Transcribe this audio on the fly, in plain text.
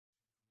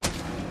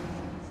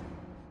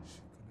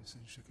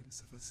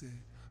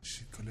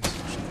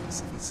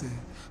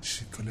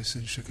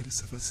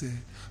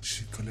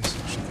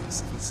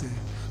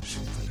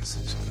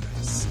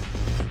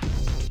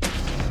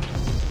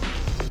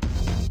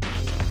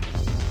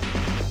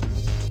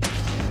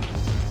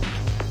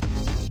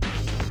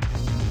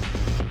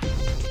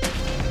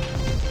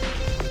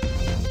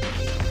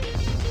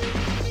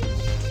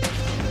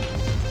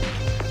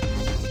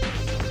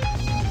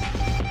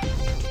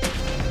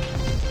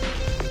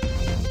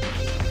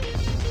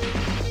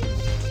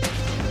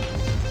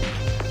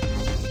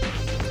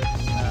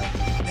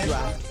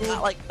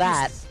Not like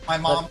that. My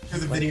mom threw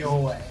the video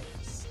away.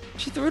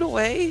 She threw it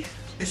away?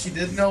 She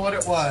didn't know what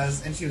it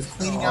was, and she was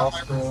cleaning out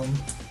my room.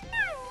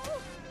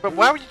 But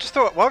why would you just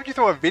throw a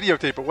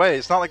videotape away?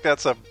 It's not like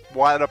that's a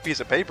wired up piece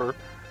of paper.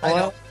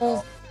 I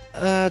Well,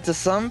 to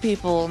some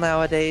people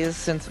nowadays,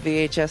 since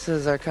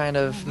VHSs are kind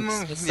of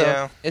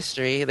yeah.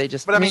 history, they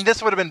just... But I mean,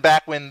 this would have been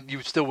back when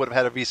you still would have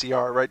had a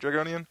VCR, right,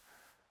 Dragonian?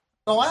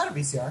 Oh, I had a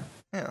VCR.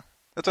 Yeah,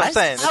 that's what I'm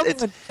saying.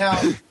 It's Now,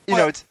 you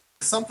know, it's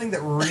something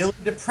that really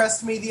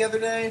depressed me the other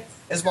day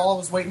is while I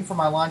was waiting for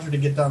my laundry to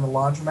get done at the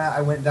laundromat,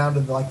 I went down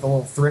to the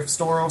little thrift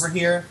store over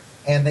here,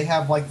 and they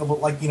have the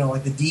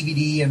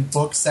DVD and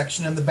book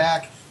section in the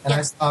back, and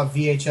I saw a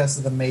VHS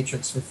of The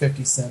Matrix for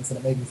 50 cents, and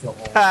it made me feel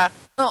old.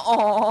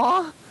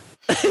 Aww.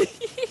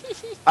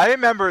 I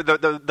remember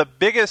the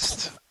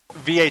biggest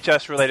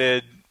VHS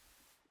related,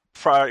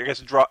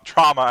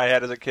 trauma I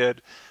had as a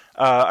kid.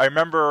 I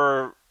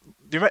remember.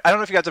 I don't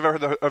know if you guys have ever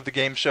heard of the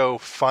game show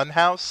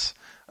Funhouse.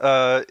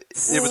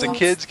 It was a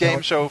kids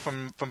game show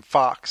from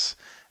Fox,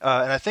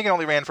 and I think it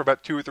only ran for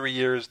about 2 or 3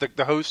 years.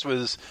 The host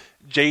was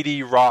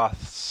J.D.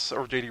 Ross,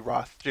 I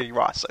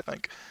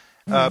think.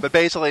 But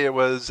basically, it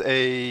was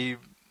a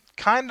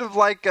kind of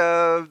like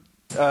a.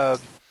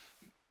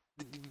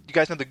 You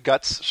guys know the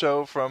Guts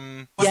show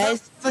from or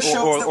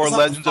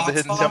Legends of the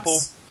Hidden Temple?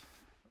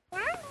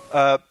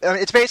 I mean,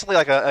 it's basically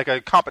like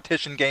a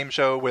competition game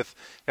show with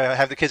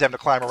have the kids having to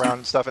climb around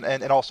and stuff,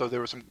 and also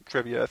there was some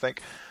trivia, I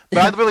think.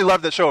 But I really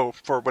loved that show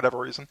for whatever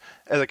reason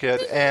as a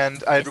kid,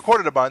 and I had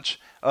recorded a bunch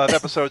of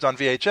episodes on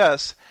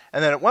VHS.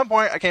 And then at one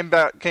point, I came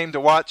to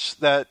watch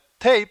that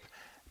tape,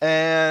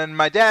 and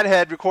my dad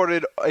had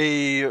recorded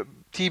a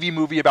TV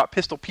movie about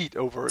Pistol Pete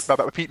over it,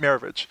 about Pete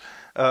Maravich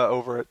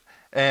over it,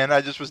 and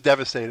I just was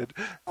devastated.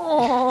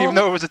 Even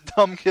though it was a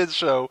dumb kids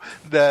show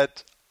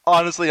that.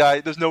 Honestly,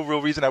 there's no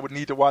real reason I would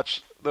need to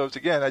watch those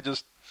again. It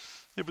was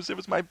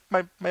my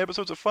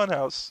episodes of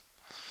Funhouse,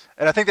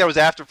 and I think that was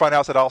after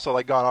Funhouse had also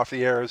gone off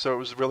the air, so it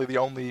was really the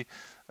only,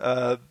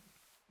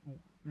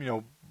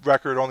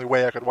 record, only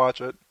way I could watch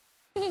it.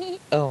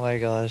 Oh my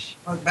gosh!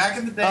 Back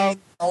in the day,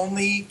 the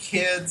only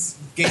kids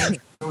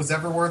game that was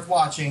ever worth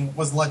watching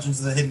was Legends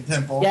of the Hidden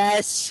Temple.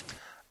 Yes.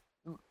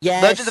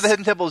 Legends of the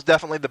Hidden Temple is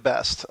definitely the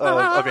best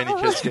of any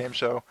kids game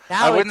show.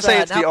 I wouldn't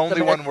say it's the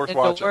only one worth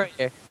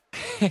watching.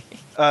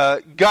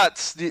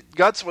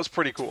 Guts was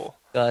pretty cool.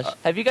 Gosh,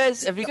 have you guys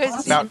seen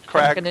Mount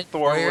Crack, American Ninja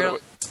Thor? Warrior?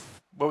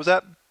 What was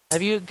that?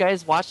 Have you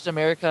guys watched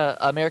American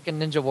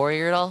Ninja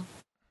Warrior at all?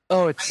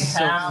 Oh, it's so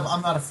good.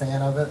 I'm not a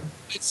fan of it.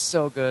 It's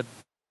so good.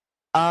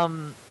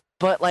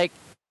 But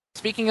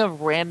speaking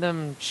of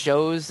random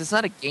shows, it's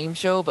not a game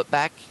show, but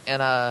back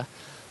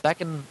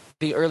in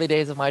the early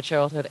days of my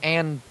childhood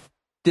and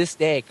this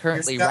day,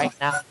 currently, right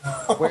now,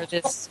 where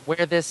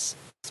this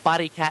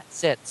spotty cat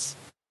sits.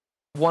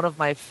 One of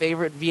my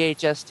favorite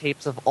VHS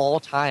tapes of all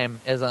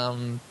time is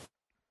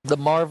The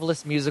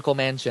Marvelous Musical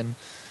Mansion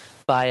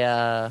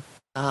by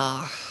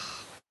I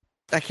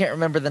can't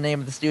remember the name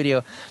of the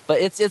studio,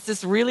 but it's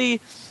this really,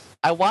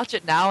 I watch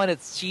it now and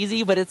it's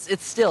cheesy, but it's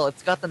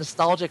got the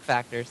nostalgic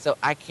factor. So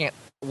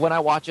when I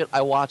watch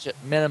it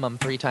minimum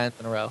 3 times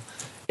in a row.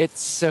 It's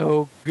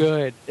so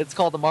good. It's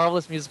called The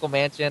Marvelous Musical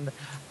Mansion.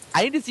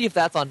 I need to see if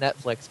that's on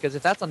Netflix, because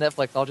if that's on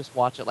Netflix, I'll just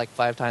watch it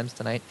 5 times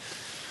tonight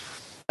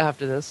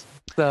after this.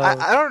 So I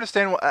don't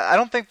understand. I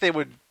don't think they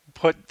would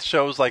put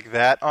shows like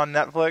that on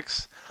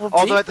Netflix. Well,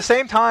 Although at the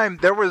same time,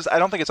 there was, I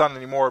don't think it's on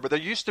anymore, but there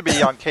used to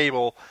be on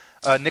cable,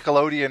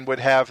 Nickelodeon would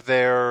have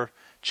their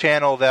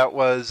channel that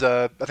was,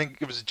 I think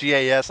it was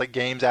GAS,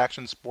 Games,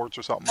 Action, Sports,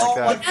 or something like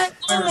that.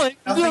 Oh my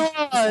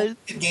god!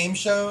 Game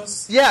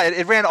shows? Yeah,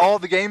 it ran all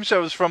the game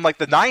shows from the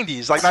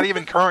 90s, not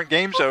even current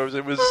game shows.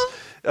 It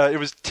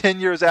was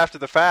 10 years after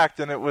the fact,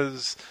 and it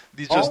was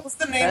these just... What was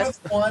the name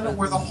of the one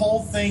where the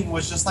whole thing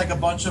was just a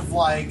bunch of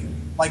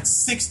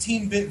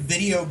 16-bit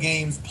video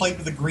games played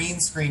with a green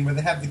screen, where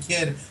they have the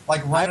kid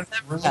run in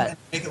the room and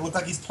make it look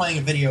like he's playing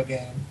a video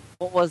game?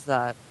 What was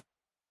that?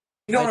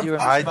 You know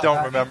I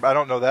don't remember. I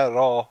don't know that at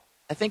all.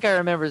 I think I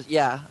remember.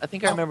 Yeah, I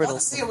think I remember. I want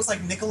to say it was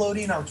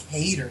Nickelodeon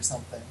Arcade or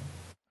something.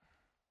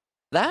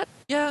 That?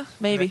 Yeah,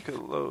 maybe.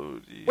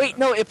 Nickelodeon. Wait,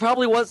 no, it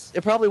probably was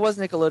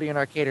Nickelodeon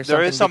Arcade or something.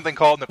 There is something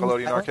called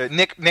Nickelodeon Arcade.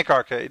 Nick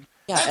Arcade.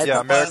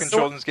 Yeah, American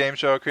Children's Game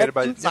Show created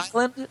by...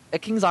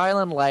 At Kings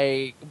Island,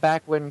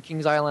 back when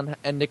Kings Island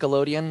and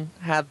Nickelodeon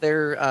had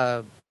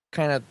their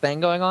kind of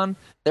thing going on,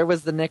 there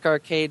was the Nick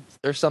Arcade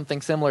or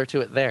something similar to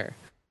it there.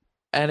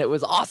 And it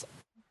was awesome.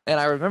 And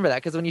I remember that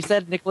because when you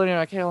said Nickelodeon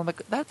Arcade, I'm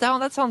like,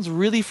 that sounds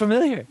really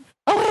familiar.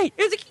 Oh wait,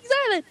 here's a Kings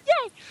Island!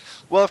 Yay!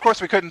 Well, of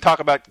course, we couldn't talk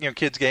about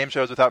kids' game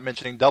shows without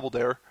mentioning Double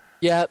Dare.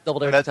 Yeah, Double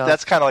Dare.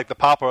 That's kind of like the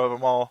papa of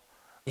them all.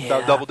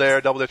 Yeah. Double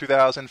Dare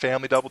 2000,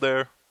 Family Double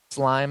Dare.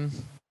 Slime.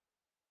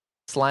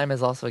 Slime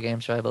is also a game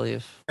show, I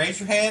believe. Raise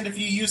your hand if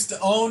you used to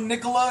own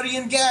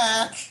Nickelodeon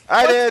GAC.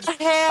 I did.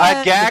 I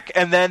had GAC,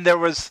 and then there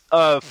was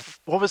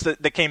what was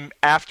that came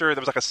after?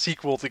 There was like a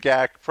sequel to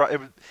GAC. It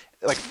was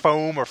like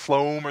Foam or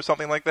Floam or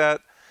something like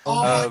that.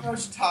 Oh, I know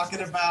what you're talking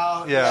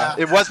about. Yeah,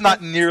 it was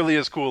not nearly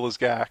as cool as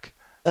GAC.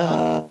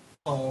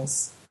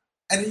 Close.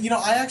 And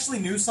I actually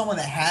knew someone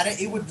that had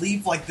it. It would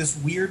leave like this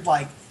weird,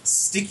 like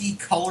sticky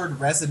colored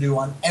residue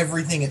on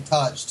everything it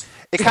touched.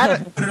 It kind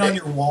of put it on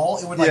your wall.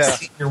 It would like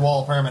stick your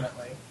wall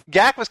permanently.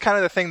 GAC was kind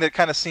of the thing that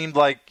kind of seemed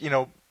like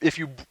if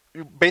you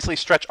basically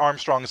Stretch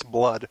Armstrong's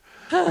blood.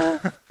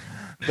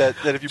 that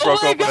if you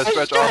broke open a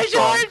Stretch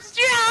Armstrong.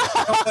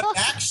 What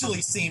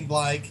actually seemed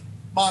like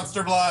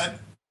Monster Blood.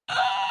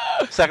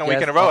 Second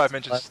week in a row, I've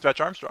mentioned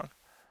Stretch Armstrong.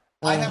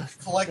 I have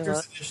the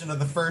collector's edition of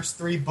the first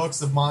 3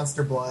 books of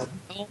Monster Blood.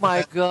 Oh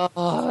my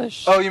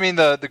gosh! Oh, you mean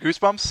the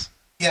Goosebumps?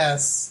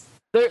 Yes.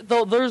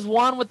 There's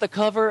one with the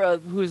cover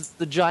of who's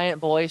the giant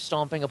boy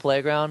stomping a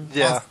playground.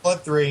 Yeah. Monster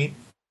Blood 3.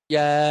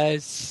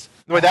 Yes.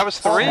 Wait, that was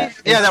 3?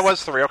 Yeah, that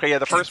was 3. Okay, yeah,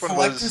 the first one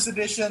was collector's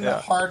edition,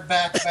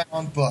 hardback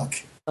bound book.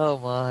 Oh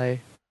my.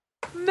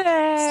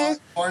 Nah.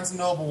 Barnes &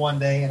 Noble one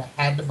day, and I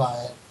had to buy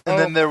it. And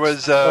then there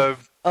was the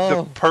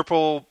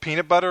Purple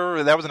Peanut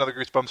Butter. That was another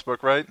Goosebumps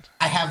book, right?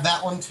 I have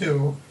that one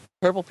too.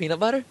 Purple Peanut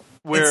Butter?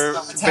 Where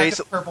Attack of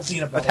the Purple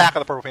Peanut Butter. Attack of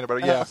the Purple Peanut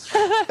Butter, yeah.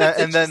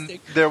 and then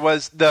there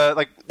was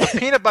the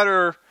peanut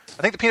butter.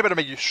 I think the peanut butter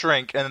made you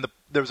shrink, and then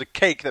there was a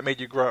cake that made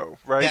you grow,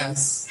 right?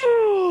 Yes.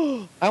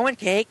 I want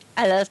cake.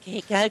 I love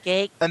cake. I love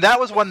cake. And that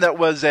was one that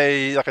was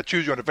like a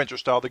choose your own adventure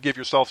style to give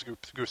yourself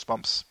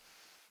goosebumps.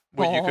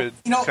 Where you could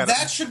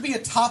that should be a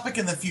topic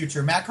in the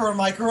future. Macro and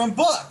Micro and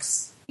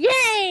books.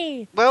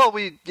 Yay! Well,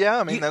 we do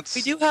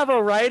have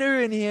a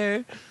writer in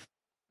here.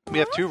 We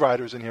have 2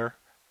 writers in here.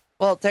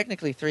 Well,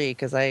 technically 3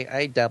 because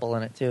I dabble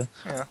in it too.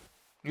 Yeah.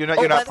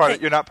 You're not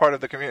part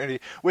of the community,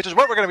 which is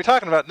what we're going to be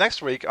talking about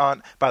next week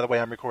on. By the way,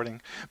 I'm recording.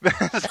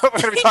 That's what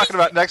we're going to be talking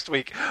about next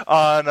week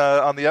on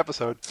the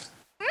episode.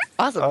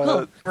 Awesome.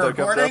 Cool. We're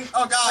recording?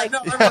 Oh God, no!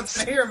 Everyone's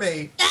going to hear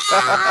me.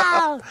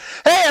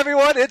 Hey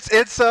everyone!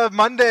 It's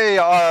Monday,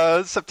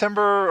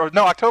 October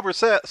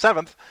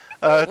 7th.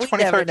 2013.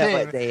 Never know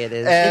what day it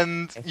is.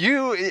 And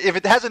if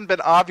it hasn't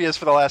been obvious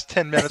for the last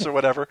 10 minutes or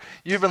whatever,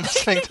 you've been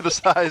listening to the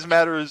Size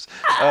Matters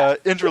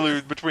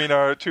interlude between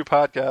our 2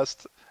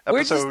 podcasts,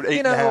 episode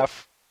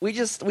 8.5. We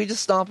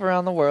just stomp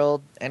around the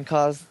world and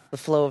cause the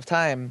flow of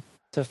time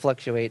to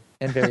fluctuate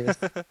in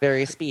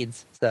various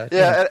speeds. So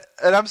yeah,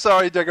 and I'm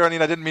sorry,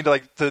 Dragonian, I didn't mean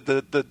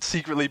to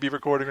secretly be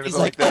recording or anything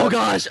like that. Oh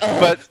gosh! Oh.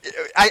 But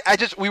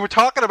we were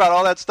talking about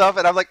all that stuff,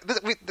 and I'm like,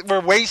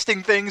 we're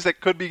wasting things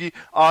that could be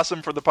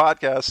awesome for the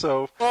podcast.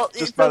 So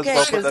just might as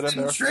well put that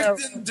in there.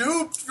 Tricked and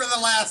duped for the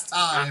last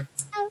time.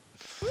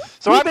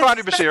 So I'm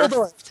Connie Bashir. I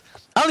don't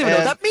even know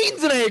what that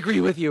means, and I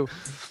agree with you.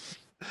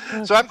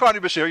 So I'm Connie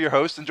Bashir, your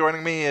host, and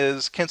joining me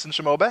is Kenson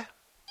Shimobe.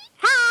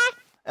 Hi.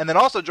 And then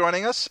also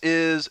joining us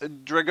is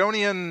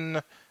Dragonian.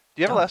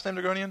 Do you have a last name,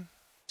 Dragonian?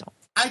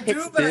 I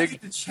do, but I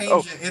need to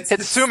change it. It's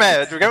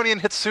Hitsume. Dragonian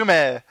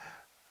Hitsume.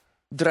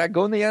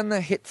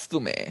 Dragonian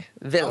Hitsume.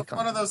 Welcome.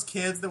 I was one of those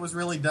kids that was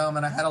really dumb,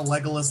 and I had a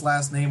Legolas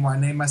last name where I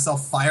named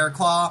myself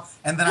Fireclaw,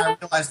 and then I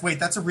realized, wait,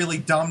 that's a really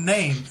dumb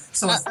name.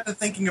 So instead of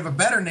thinking of a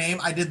better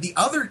name, I did the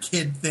other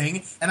kid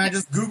thing, and I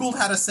just Googled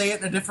how to say it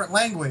in a different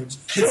language.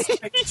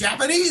 It's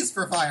Japanese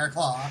for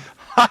Fireclaw.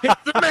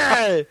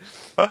 Hitsume!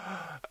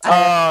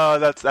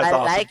 That's awesome.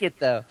 I like it,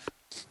 though.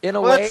 In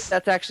a way,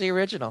 that's actually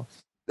original.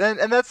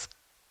 And that's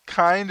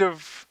kind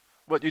of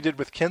what you did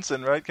with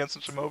Kenson, right? Kenson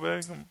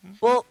Shimobe?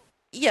 Well,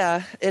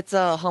 yeah, it's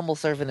a humble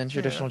servant in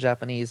traditional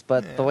Japanese,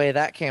 but the way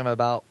that came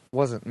about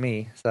wasn't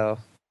me, so...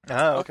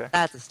 Oh, okay.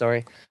 That's a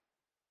story.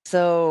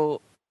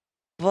 So,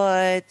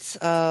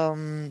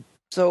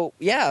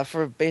 yeah,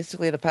 for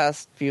basically the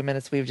past few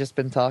minutes, we've just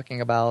been talking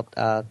about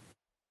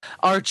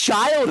our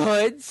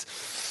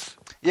childhoods.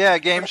 Yeah,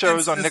 game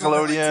shows on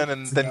Nickelodeon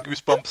and then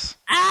Goosebumps.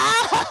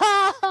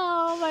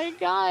 Oh my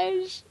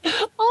gosh.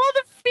 All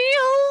the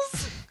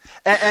feels.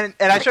 And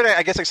I should,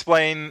 I guess,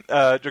 explain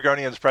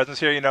Dragonian's presence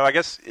here. I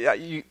guess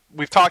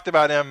we've talked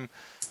about him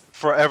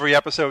for every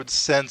episode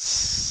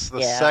since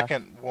the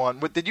second one.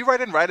 Did you write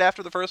in right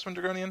after the first one,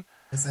 Dragonian?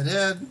 Yes, I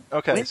did.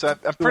 Okay, so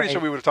I'm pretty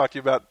sure we would have talked to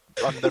you about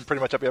on pretty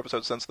much every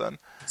episode since then.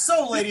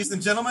 So, ladies and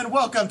gentlemen,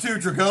 welcome to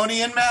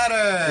Dragonian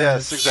Matters.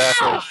 Yes,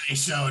 exactly.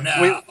 Show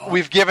now.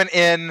 We've given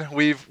in.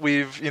 We've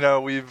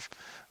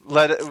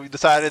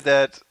decided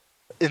that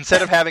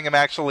instead of having him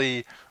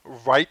actually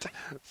write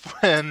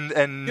and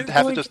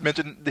have to just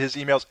mention his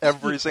emails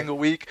every single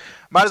week,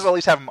 might as well at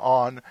least have him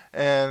on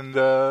and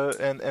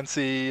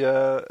see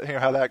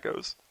how that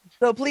goes.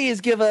 So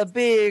please give a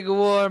big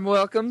warm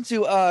welcome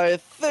to our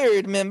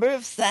third member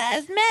of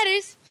Size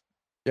Matters.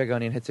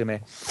 Dragonian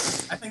Hitsume.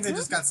 I think they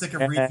just got sick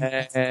of reading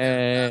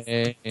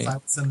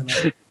Silence in the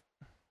Night.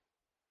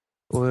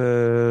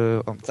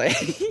 Whoa. I'm sorry.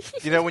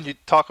 You know, when you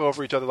talk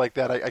over each other like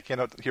that, I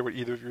cannot hear what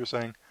either of you are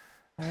saying.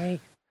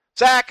 Alright.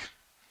 Zach!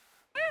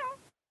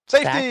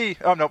 Safety!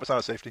 Zach? Oh, nope, it's not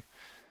a safety.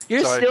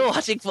 You're still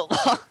watching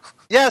football.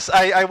 Yes,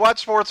 I watch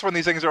sports when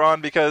these things are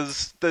on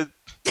because I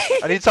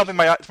need something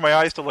for my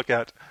eyes to look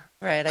at.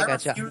 Right, I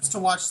gotcha. I refuse to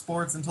watch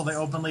sports until they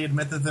openly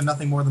admit that they're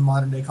nothing more than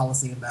modern-day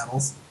Coliseum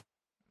battles.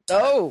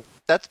 Oh!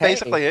 That's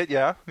basically it,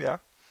 yeah.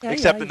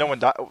 Except that no one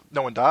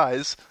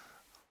dies.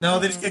 No,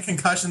 they just get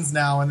concussions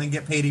now and then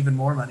get paid even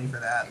more money for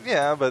that.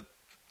 Yeah, but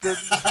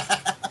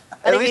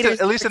at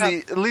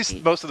least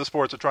most of the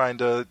sports are trying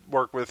to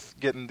work with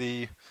getting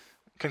the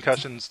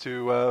concussions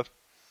to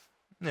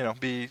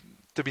be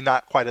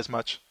not quite as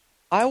much.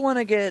 I want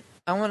to get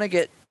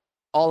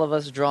all of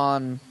us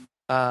drawn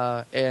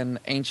in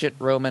ancient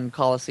Roman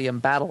Colosseum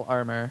battle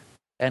armor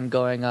and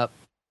going up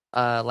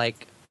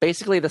like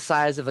basically the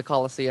size of the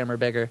Colosseum or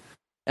bigger,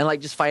 and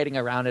like just fighting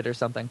around it or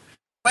something.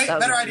 Wait,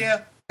 better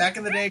idea. Back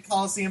in the day,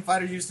 Colosseum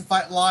fighters used to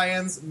fight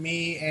lions.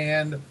 Me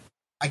and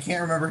I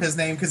can't remember his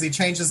name because he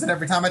changes it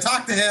every time I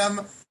talk to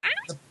him.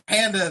 The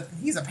panda.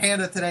 He's a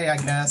panda today, I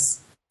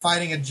guess,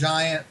 fighting a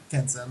giant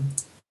Kensen.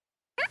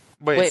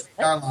 Wait,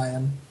 our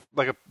lion.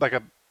 Like a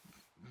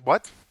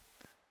what?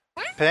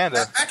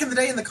 Panda. Back in the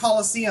day in the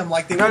Colosseum,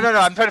 like they. No.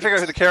 I'm trying to figure out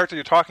who the character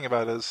you're talking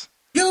about is.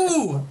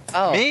 You!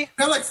 Oh. Me?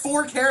 There are like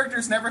 4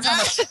 characters, and every time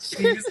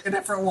you're using a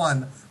different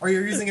one. Or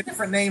you're using a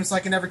different name, so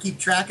I can never keep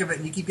track of it,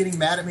 and you keep getting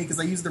mad at me because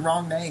I used the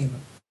wrong name.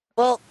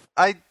 Well,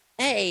 I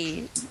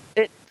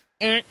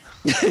have to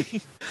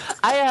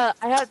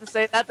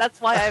say that's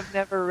why I've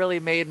never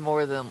really made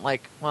more than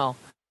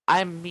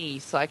I'm me,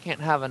 so I can't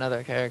have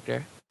another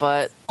character.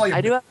 But I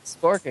do have a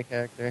Skorka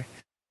character.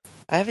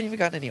 I haven't even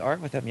gotten any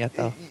art with him yet,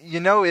 though. You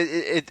know,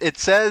 it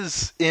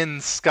says in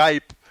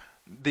Skype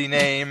the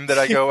name that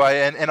I go by,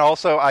 and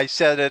also I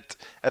said it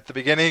at the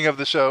beginning of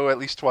the show at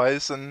least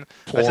twice, and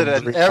I said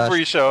it at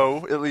every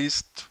show at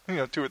least 2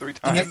 or 3 times.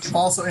 And yet you've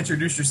also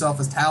introduced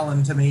yourself as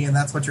Talon to me, and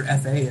that's what your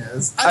FA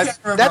is.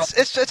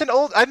 It's an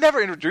old. I've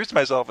never introduced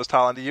myself as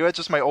Talon to you. It's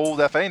just my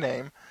old FA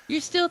name. You're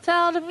still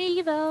Talon to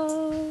me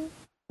though,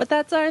 but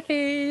that's our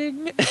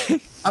thing.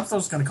 I'm still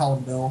just gonna call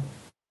him Bill.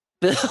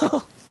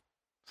 Bill.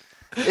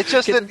 It's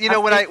just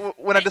that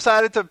when I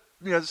decided to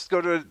just go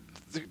to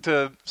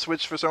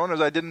switch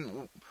personas, I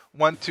didn't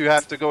want to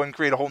have to go and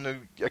create a whole new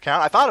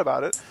account. I thought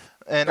about it,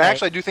 and right.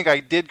 Actually I do think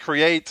I did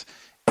create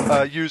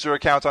user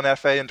accounts on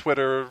FA and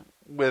Twitter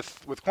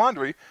with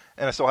Quandary,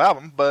 and I still have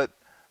them, but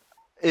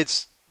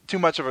it's too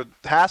much of a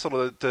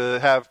hassle to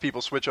have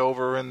people switch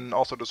over and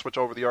also to switch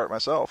over the art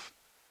myself.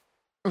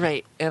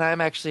 Right, and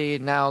I'm actually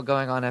now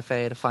going on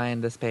FA to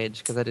find this page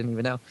because I didn't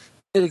even know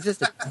it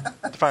existed.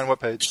 To find what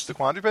page? The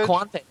Quandary page?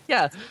 Quand page,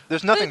 yeah.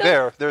 There's nothing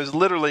there. There's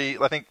literally,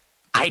 I think...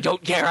 I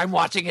don't care, I'm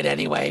watching it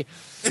anyway.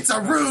 It's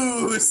a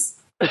ruse!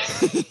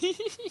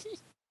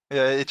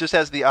 Yeah, it just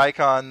has the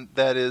icon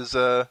that is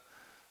the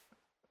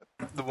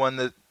one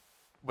that...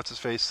 What's his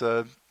face?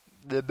 Deer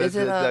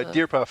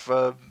Puff.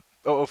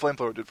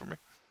 Flamethrower did for me.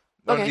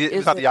 Okay,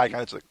 it's not the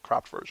icon, it's a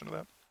cropped version of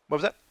that. What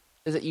was that?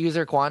 Is it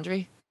user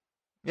Quandary?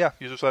 Yeah,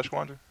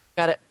 user/Quandary.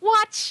 Got it.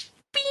 Watch!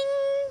 Bing!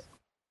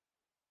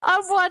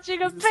 I'm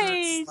watching a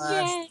page!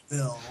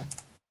 Bill.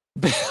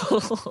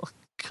 Bill.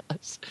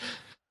 Gosh.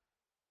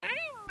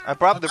 There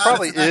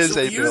probably is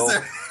a Bill.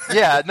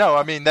 Yeah, no,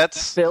 I mean,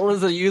 that's... Bill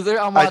is a user?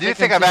 I do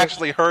think I've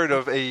actually heard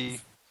of a...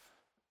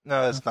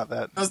 No, that's not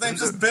that. His name's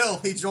just Bill.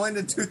 He joined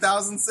in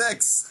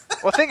 2006.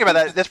 Well, think about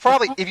that. There's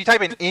probably, if you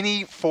type in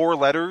any 4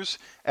 letters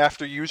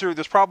after user,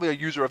 there's probably a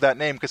user of that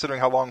name, considering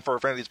how long Fur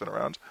Affinity's been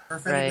around.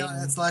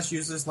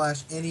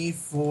 Furaffinity.net/user/any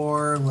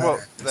 4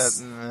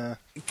 letters.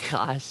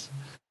 Gosh.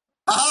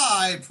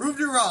 I proved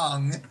you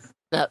wrong.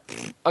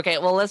 Okay,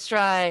 well, let's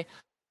try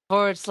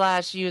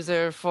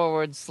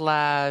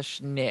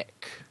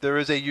 /user/Nick. There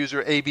is a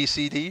user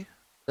ABCD.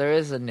 There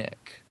is a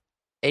Nick.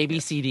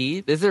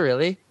 ABCD? Is there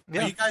really?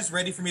 Yeah. Are you guys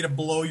ready for me to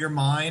blow your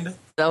mind?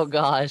 Oh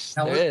gosh,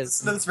 now there is.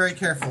 Listen to this very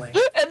carefully.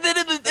 And then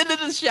into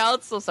the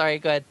shouts. So sorry,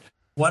 go ahead.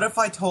 What if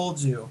I told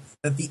you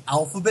that the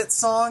alphabet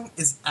song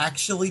is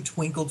actually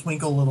Twinkle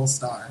Twinkle Little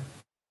Star?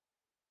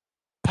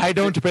 I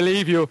don't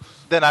believe you.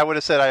 Then I would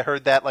have said I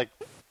heard that like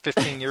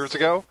 15 years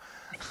ago.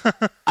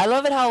 I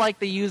love it how like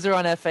the user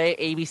on FA,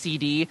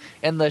 ABCD,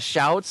 and the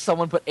shouts,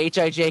 someone put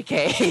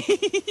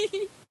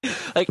HIJK.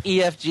 Like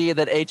EFG and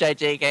then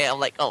HIJK. I'm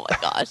like, oh my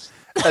gosh.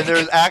 And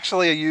there's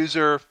actually a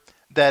user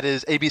that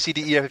is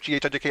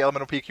ABCDEFGHIJK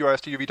elemental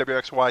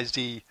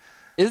PQRSTUVWXYZ.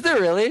 Is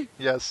there really?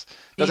 Yes.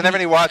 Doesn't have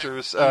any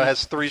watchers.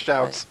 Has 3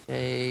 shouts.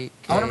 I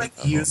want to make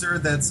a user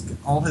that's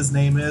all his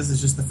name is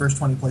just the first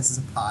 20 places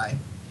of pi.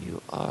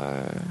 You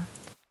are.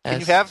 Can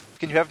you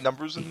have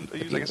numbers in a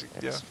user? I guess,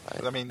 yeah.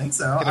 I mean, I think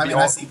so.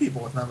 I see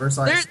people with numbers.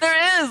 So there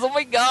is. Oh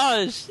my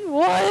gosh.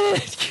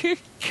 What?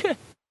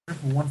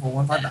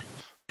 14159.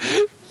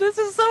 This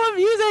is so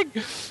amusing.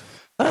 Is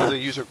a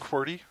user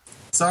QWERTY?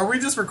 So are we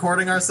just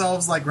recording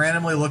ourselves like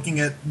randomly looking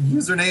at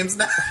usernames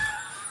now?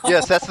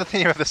 Yes, that's the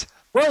theme of this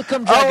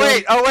Welcome,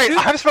 Dragoni. Oh wait!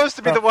 I'm supposed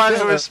to be the one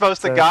who is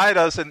supposed to guide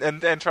us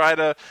and try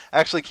to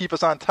actually keep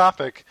us on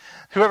topic.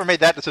 Whoever made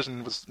that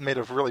decision made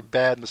a really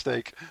bad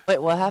mistake.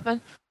 Wait, what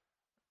happened?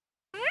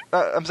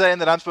 I'm saying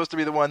that I'm supposed to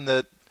be the one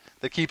that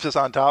keeps us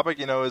on topic.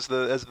 As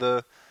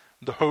the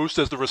host,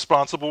 as the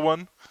responsible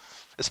one.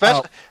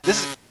 Especially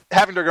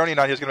having Dragonian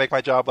on here is going to make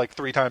my job like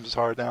 3 times as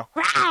hard now.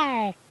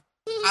 I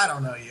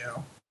don't know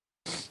you.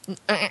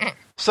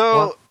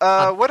 So,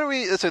 what do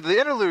we... So, the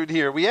interlude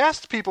here, we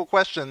asked people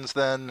questions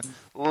then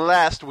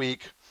last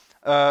week,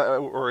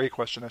 or a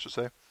question, I should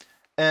say.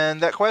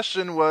 And that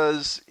question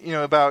was,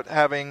 about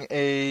having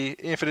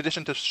if in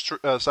addition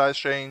to size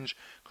change,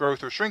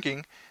 growth, or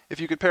shrinking,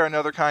 if you could pair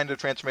another kind of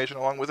transformation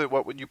along with it,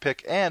 what would you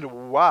pick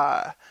and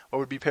why? What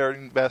would be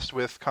pairing best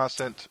with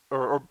constant,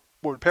 or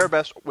what would pair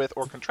best with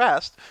or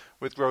contrast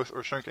with growth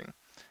or shrinking?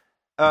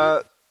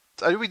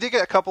 We did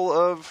get a couple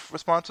of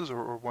responses,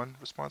 or one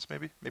response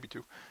maybe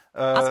 2.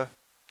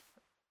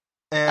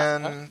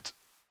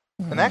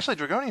 And actually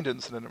Dragonian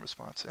didn't send in a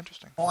response.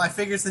 Interesting. Well, I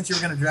figured since you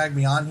were going to drag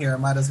me on here, I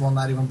might as well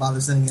not even bother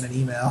sending in an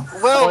email.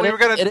 Well, we were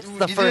going to... It's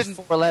the first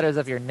 4 letters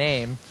of your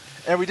name.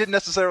 And we didn't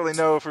necessarily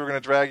know if we were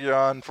going to drag you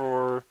on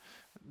for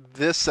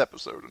this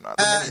episode or not.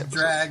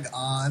 Drag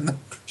on.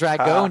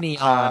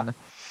 Dragonian.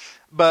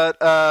 But,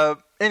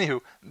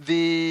 anywho,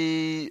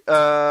 the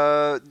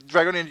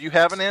Dragonian, do you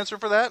have an answer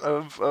for that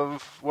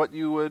of what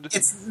you would...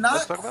 It's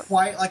not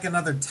quite like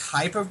another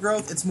type of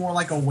growth. It's more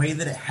like a way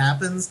that it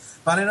happens.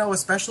 But I know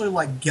especially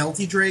like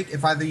Gelty Drake,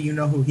 if either you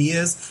know who he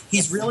is,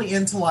 he's really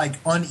into like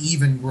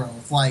uneven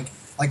growth. Like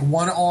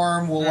one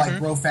arm will like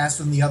grow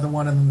faster than the other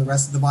one and then the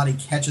rest of the body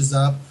catches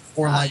up.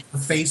 Or like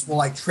your face will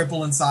like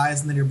triple in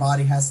size and then your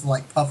body has to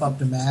like puff up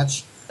to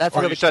match. That's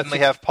or you suddenly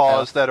have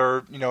paws that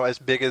are, as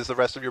big as the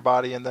rest of your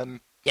body and then...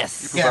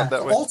 Yes. Yeah.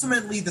 That way.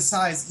 Ultimately, the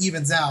size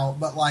evens out,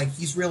 but like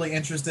he's really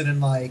interested in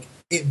like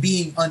it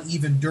being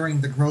uneven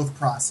during the growth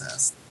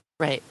process,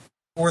 right,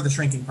 or the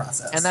shrinking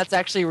process. And that's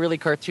actually really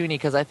cartoony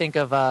because I think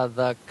of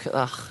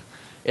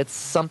it's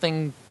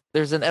something.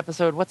 There's an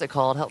episode. What's it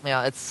called? Help me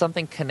out. It's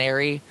something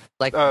canary,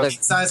 like king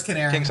size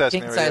canary. King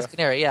size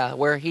canary. Yeah,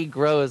 where he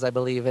grows, I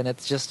believe, and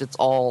it's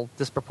all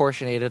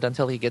disproportionated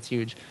until he gets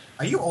huge.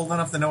 Are you old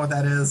enough to know what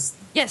that is?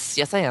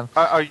 Yes, I am.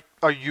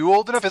 Are you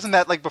old enough? Isn't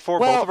that like before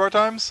both of our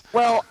times?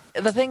 Well,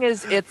 the thing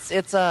is,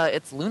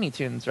 it's Looney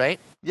Tunes, right?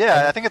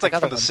 Yeah, I think it's like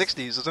from the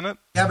 60s, isn't it?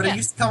 Yeah, but it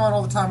used to come on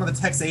all the time on the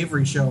Tex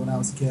Avery show when I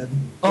was a kid.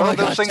 Well,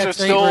 those things are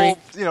still,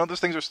 those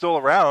things are still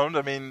around.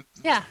 I mean,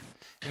 yeah.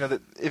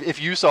 That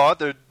if you saw it,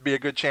 there'd be a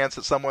good chance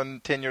that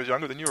someone 10 years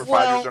younger than you or 5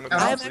 years younger than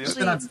you. I've actually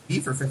been on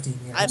TV for 15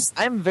 years.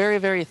 I'm very,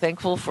 very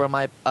thankful for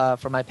my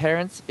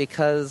parents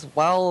because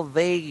while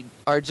they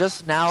are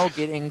just now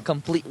getting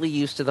completely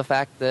used to the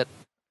fact that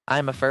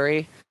I'm a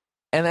furry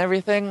and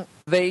everything,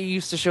 they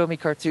used to show me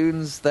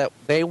cartoons that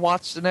they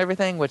watched and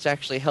everything, which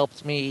actually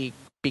helped me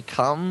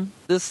become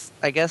this,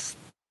 I guess,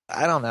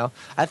 I don't know.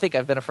 I think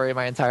I've been a furry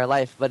my entire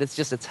life, but it's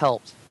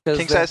helped.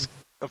 King size...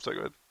 I'm sorry,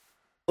 go ahead.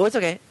 Oh, it's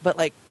okay. But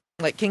like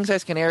King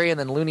Size Canary and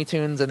then Looney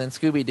Tunes and then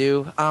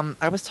Scooby-Doo.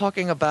 I was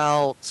talking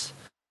about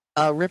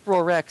Rip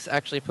Roar Rex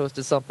actually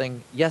posted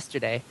something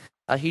yesterday.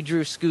 He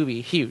drew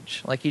Scooby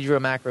huge. Like he drew a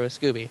macro of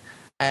Scooby.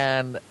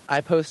 And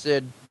I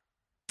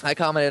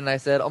commented and I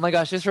said, oh my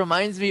gosh, this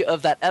reminds me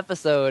of that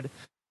episode,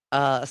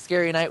 A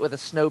Scary Night with a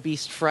Snow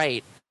Beast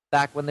Fright,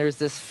 back when there's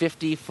this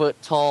 50-foot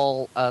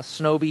tall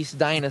Snow Beast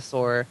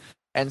dinosaur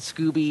and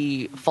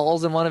Scooby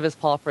falls in one of his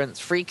paw prints,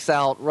 freaks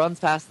out, runs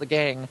past the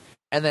gang,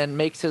 and then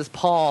makes his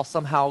paw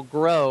somehow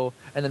grow,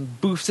 and then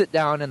boofs it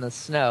down in the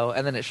snow,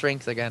 and then it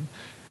shrinks again.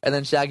 And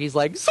then Shaggy's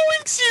like,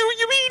 zoinks you!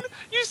 You mean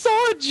you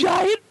saw a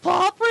giant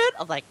paw print?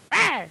 I'm like,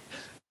 ah!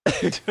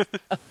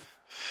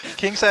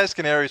 King Size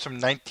Canary is from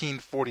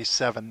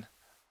 1947.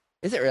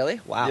 Is it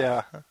really? Wow.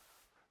 Yeah.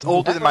 It's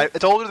older than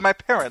my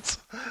parents.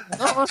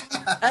 Oh,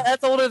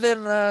 that's older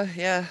than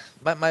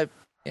my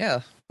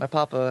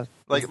papa.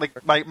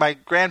 Like my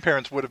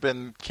grandparents would have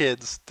been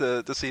kids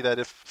to see that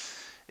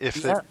if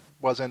it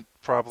wasn't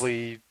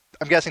probably.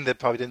 I'm guessing they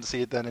probably didn't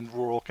see it then in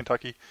rural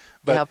Kentucky.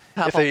 But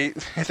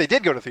if they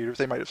did go to theaters,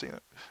 they might have seen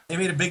it. They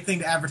made a big thing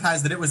to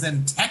advertise that it was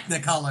in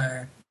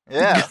Technicolor.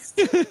 Yeah.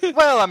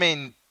 Well, I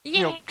mean,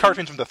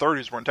 cartoons from the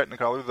 30s were in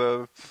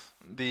Technicolor.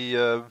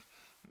 The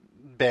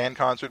band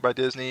concert by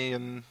Disney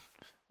and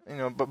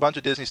a bunch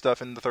of Disney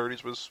stuff in the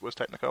 30s was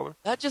Technicolor.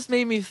 That just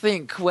made me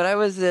think. When I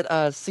was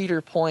at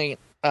Cedar Point,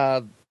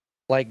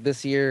 like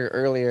this year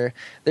earlier,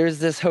 there's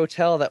this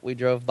hotel that we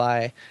drove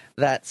by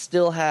that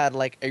still had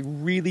like a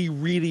really,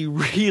 really,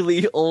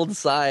 really old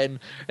sign,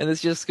 and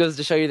this just goes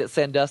to show you that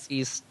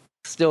Sandusky's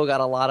still got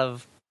a lot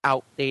of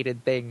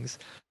outdated things.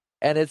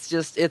 And it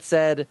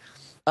said,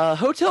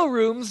 hotel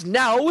rooms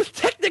now with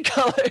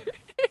Technicolor.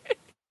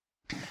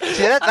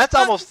 See, that's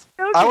almost.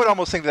 I would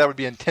almost think that would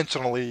be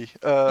intentionally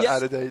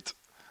out of date.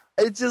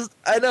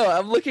 I know.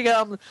 I'm looking at.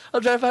 I'm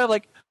trying to find. I'm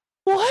like,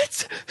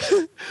 what?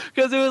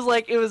 Because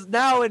it was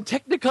now in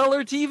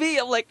Technicolor TV.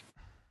 I'm like,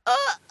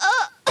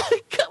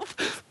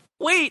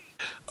 wait,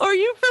 are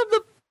you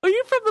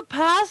from the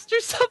past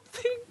or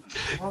something?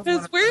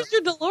 Where's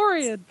your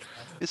DeLorean?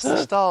 It's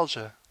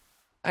nostalgia.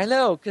 I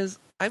know, because,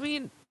 I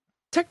mean,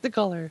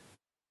 Technicolor.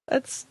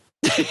 That's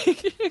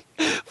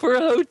for a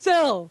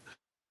hotel.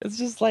 It's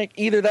just like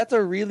either that's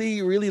a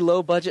really, really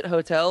low budget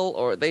hotel,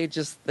 or they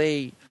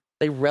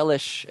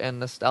relish in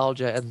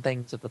nostalgia and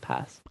things of the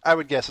past. I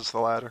would guess it's the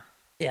latter.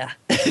 Yeah.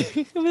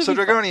 So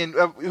Dragonian,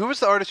 who was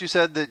the artist you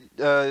said that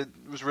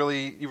you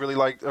really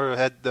liked or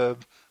had the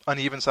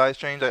uneven size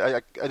change?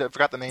 I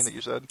forgot the name that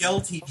you said.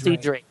 Guilty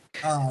Drake.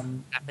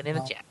 Happened in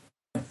the chat.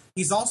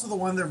 He's also the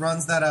one that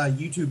runs that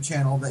YouTube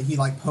channel that he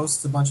like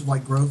posts a bunch of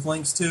like growth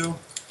links to.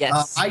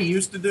 Yes. I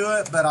used to do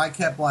it, but I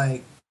kept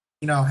like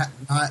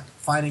not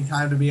finding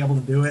time to be able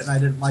to do it, and I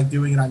didn't like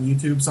doing it on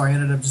YouTube, so I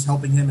ended up just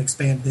helping him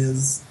expand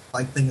his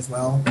like thing as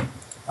well.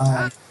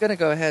 I'm gonna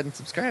go ahead and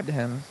subscribe to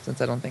him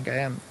since I don't think I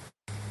am.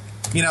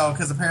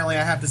 Because apparently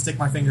I have to stick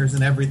my fingers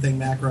in everything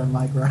macro and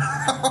micro.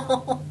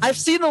 I've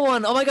seen the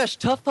one. Oh my gosh,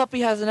 Tough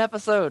Puppy has an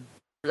episode.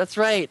 That's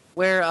right.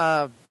 Where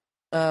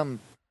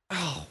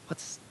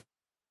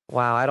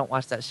wow, I don't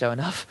watch that show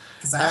enough.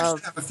 Because I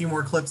actually have a few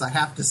more clips I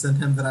have to send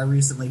him that I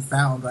recently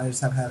found, but I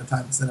just haven't had the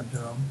time to send them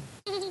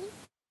to him.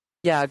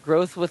 Yeah,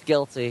 Growth with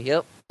Guilty.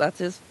 Yep, that's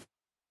his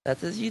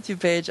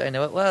YouTube page. I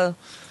know it well.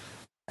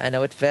 I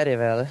know it very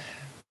well.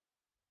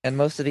 And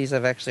most of these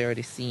I've actually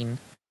already seen.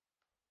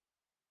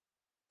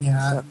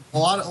 Yeah, a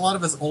lot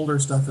of his older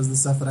stuff is the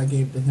stuff that I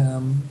gave to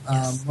him.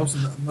 Yes. Most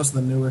of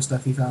the newer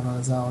stuff he found on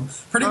his own.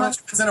 Pretty much,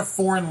 if it's in a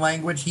foreign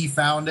language, he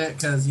found it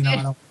because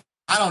I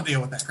don't deal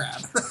with that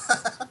crap.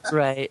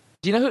 Right.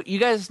 Do you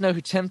guys know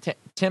who Tim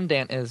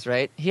Dant is?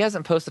 Right. He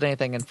hasn't posted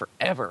anything in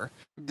forever.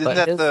 Isn't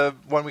that the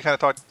one we kind of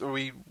talked?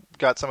 We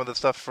got some of the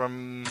stuff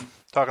from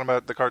talking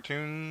about the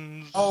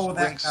cartoons. Oh,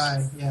 that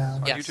guy. Yeah.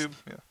 On YouTube.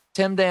 Yeah.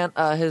 Tim Dant.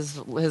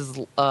 His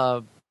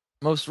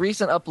most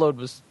recent upload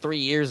was 3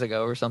 years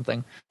ago or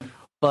something,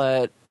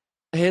 but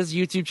his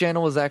YouTube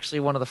channel was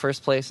actually one of the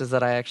first places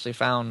that I actually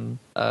found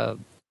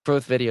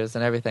growth videos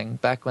and everything.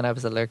 Back when I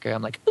was a lurker,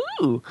 I'm like,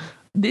 ooh,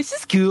 this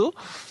is cool.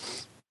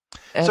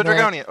 And, so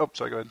Dragonian.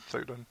 Sorry, go ahead.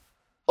 Sorry, go ahead.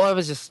 Oh, I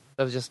was just.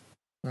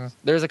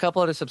 There's a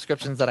couple other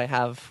subscriptions that I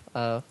have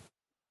of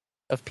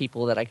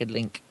people that I could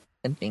link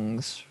and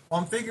things. Well,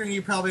 I'm figuring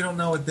you probably don't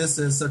know what this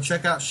is, so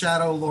check out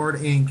Shadow Lord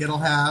Inc. It'll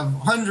have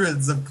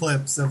hundreds of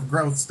clips of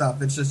growth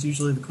stuff. It's just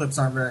usually the clips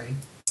aren't very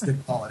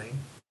good quality.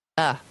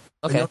 Okay.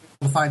 So you'll be able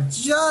to find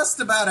just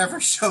about every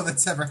show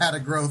that's ever had a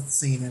growth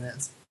scene in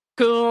it.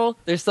 Cool.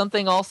 There's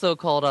something also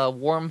called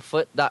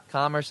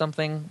warmfoot.com or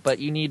something, but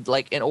you need,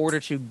 like, in order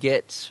to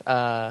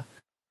become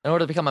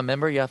a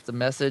member, you have to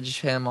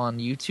message him on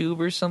YouTube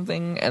or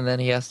something, and then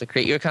he has to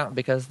create your account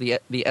because the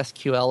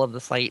SQL of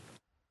the site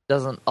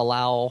doesn't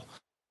allow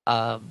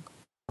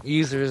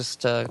users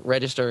to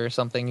register or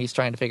something. He's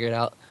trying to figure it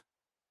out.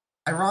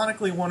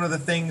 Ironically, one of the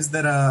things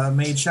that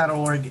made Shadow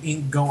Lord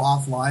Inc. go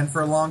offline for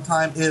a long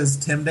time is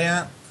Tim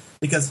Dant,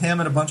 because him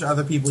and a bunch of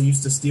other people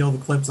used to steal the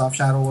clips off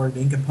Shadow Lord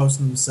Inc. and post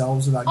them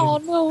themselves without giving. Oh,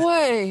 no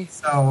way!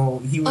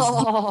 So he was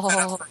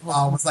fed up for a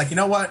while. Was like, you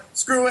know what?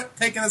 Screw it,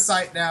 taking the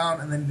site down,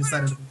 and then he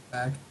decided to put it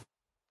back.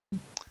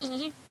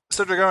 Mm-hmm.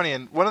 So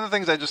Dragonian, one of the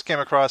things I just came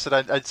across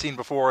that I'd seen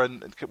before,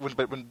 and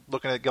when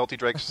looking at Guilty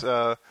Drake's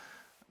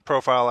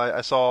profile,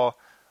 I saw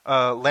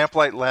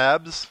Lamplight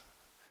Labs,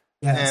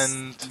 Yes.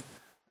 and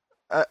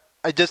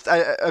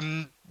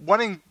I'm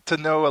wanting to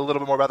know a little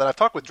bit more about that. I've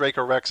talked with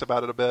Draco Rex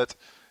about it a bit.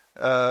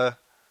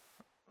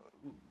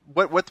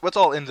 What's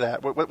all into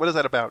that? What is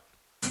that about?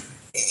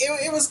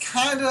 It was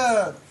kind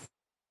of.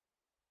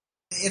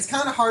 It's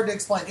kind of hard to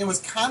explain. It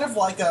was kind of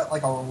like a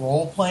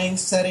role-playing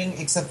setting,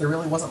 except there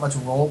really wasn't much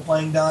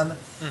role-playing done.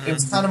 Mm-hmm. It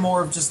was kind of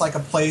more of just like a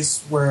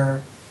place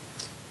where,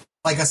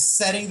 like a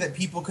setting that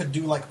people could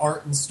do like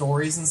art and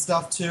stories and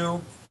stuff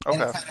too. Okay.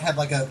 And it kind of had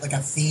like a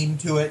theme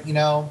to it,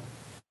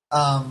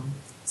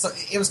 So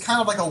it was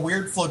kind of like a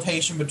weird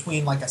flotation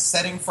between like a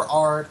setting for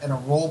art and a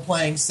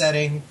role-playing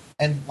setting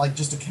and like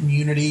just a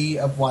community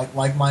of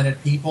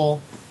like-minded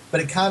people. But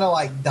it kind of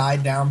like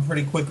died down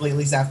pretty quickly, at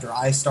least after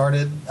I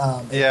started.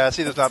 Yeah,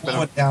 see, there's not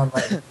been down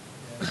right.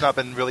 There's not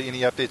been really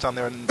any updates on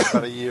there in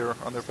about a year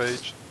on their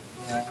page.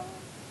 Yeah.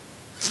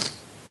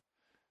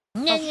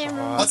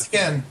 Once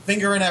again,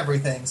 finger in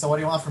everything. So what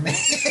do you want from me?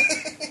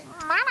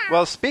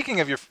 Well,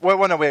 speaking of your,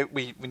 no, wait,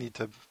 we need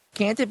to.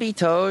 Can't it be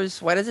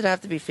toes? Why does it have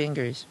to be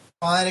fingers?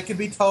 Fine, it could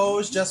be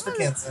toes just for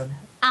Kenson.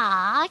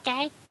 Ah,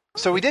 okay.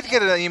 So we did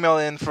get an email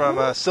in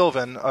from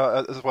Sylvan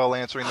as well,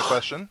 answering the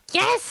question.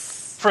 Yes.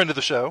 Friend of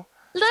the show.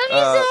 Love you,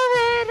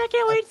 Sylvan. I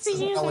can't wait to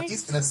see you. What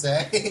he's going to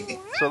say.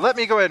 So let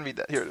me go ahead and read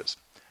that. Here it is.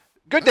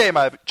 Good day,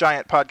 my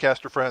giant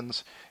podcaster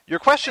friends. Your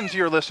question to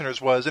your listeners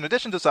was, in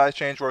addition to size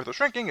change, growth, or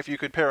shrinking, if you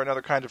could pair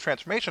another kind of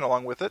transformation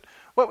along with it,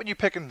 what would you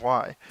pick and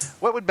why?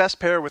 What would best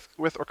pair with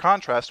or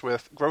contrast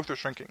with growth or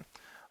shrinking?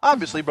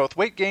 Obviously, both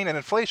weight gain and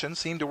inflation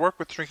seem to work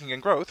with shrinking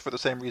and growth for the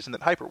same reason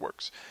that hyper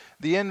works.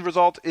 The end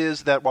result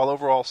is that while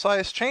overall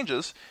size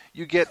changes,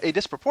 you get a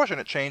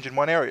disproportionate change in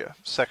one area,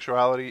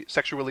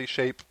 sexually,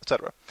 shape,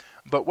 etc.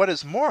 But what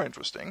is more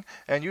interesting,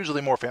 and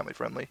usually more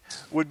family-friendly,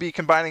 would be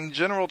combining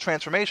general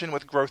transformation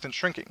with growth and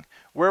shrinking.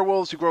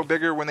 Werewolves who grow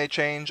bigger when they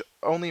change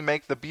only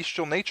make the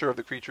bestial nature of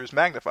the creatures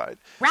magnified.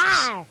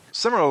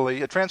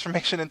 Similarly, a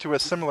transformation into a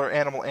similar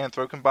animal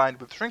anthro combined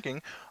with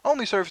shrinking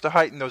only serves to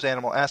heighten those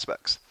animal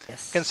aspects.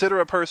 Yes. Consider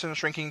a person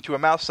shrinking to a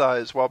mouse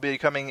size while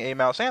becoming a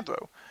mouse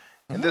anthro.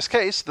 In this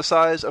case, the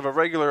size of a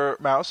regular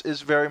mouse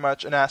is very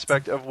much an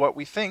aspect of what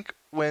we think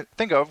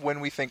of when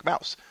we think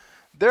mouse.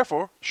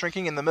 Therefore,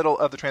 shrinking in the middle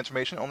of the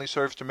transformation only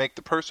serves to make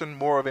the person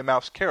more of a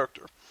mouse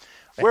character.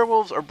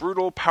 Werewolves are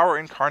brutal power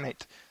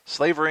incarnate,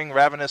 slavering,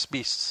 ravenous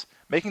beasts.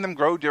 Making them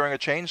grow during a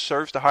change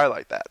serves to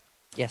highlight that.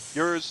 Yes.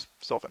 Yours,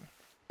 Sylvan.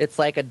 It's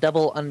like a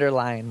double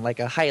underline, like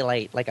a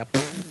highlight, like a...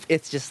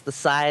 It's just the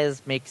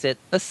size makes it...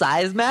 The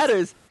size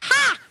matters.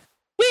 Ha!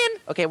 Win!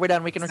 Okay, we're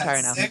done. We can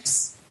retire now.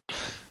 6?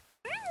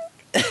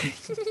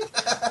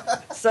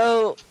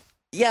 So,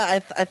 yeah,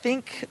 I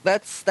think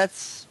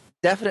that's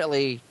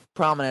definitely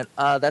prominent.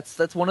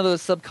 That's one of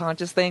those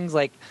subconscious things,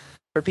 like,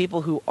 for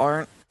people who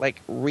aren't,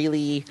 like,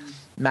 really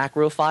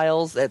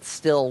macrophiles, it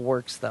still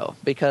works, though,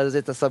 because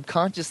it's a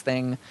subconscious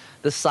thing.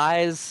 The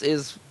size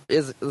is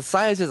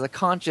a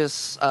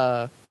conscious,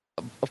 of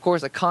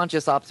course, a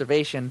conscious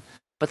observation,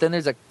 but then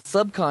there's a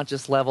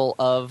subconscious level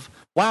of,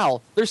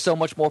 wow, there's so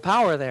much more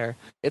power there.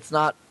 It's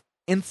not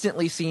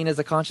instantly seen as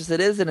a conscious it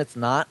is, and it's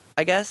not,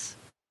 I guess.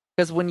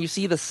 Because when you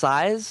see the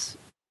size,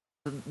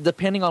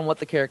 depending on what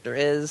the character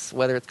is,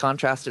 whether it's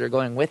contrasted or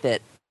going with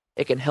it,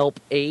 it can help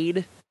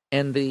aid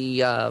in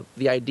the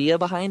idea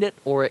behind it,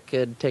 or it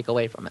could take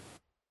away from it.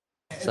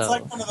 It's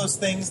like one of those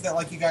things that,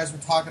 like, you guys were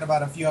talking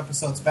about a few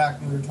episodes back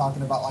when we were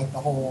talking about, like, the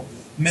whole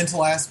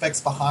mental aspects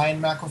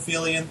behind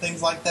macrophilia and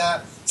things like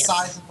that. Yes.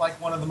 Size is,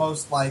 like, one of the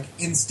most, like,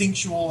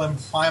 instinctual and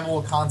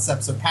primal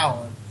concepts of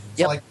power.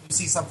 So, like, when you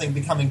see something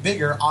becoming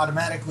bigger,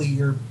 automatically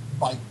your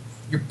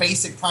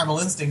basic primal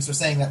instincts are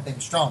saying that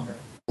thing's stronger.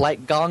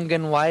 Like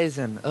Gongan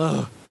Wyzen.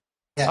 Ugh.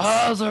 Yes.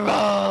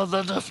 Azura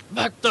the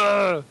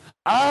Defector!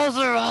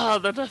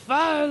 Azura the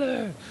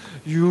Defiler!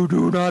 You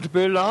do not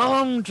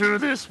belong to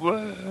this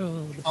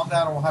world! Calm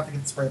down and we'll have to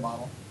get the spray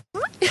bottle.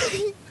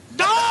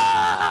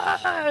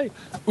 Die!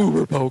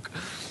 Uber poke.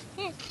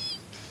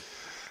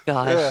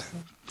 Gosh. Yeah.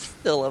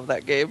 Still love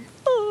that game.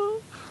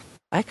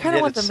 I kind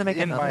of want them to make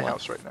another one. In my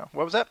house right now.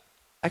 What was that?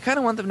 I kind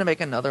of want them to make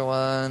another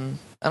one.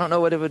 I don't know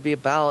what it would be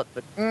about,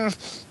 but...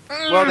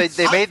 Well,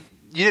 they made...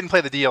 You didn't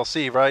play the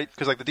DLC, right?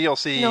 Because, like, the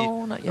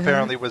DLC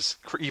apparently was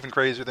even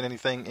crazier than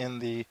anything in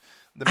the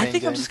main I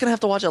think game. I'm just going to have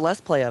to watch a Let's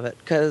Play of it,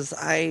 because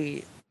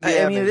I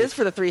mean, it is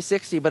for the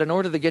 360, but in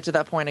order to get to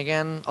that point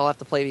again, I'll have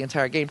to play the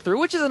entire game through,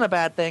 which isn't a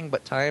bad thing,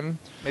 but time...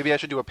 Maybe I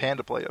should do a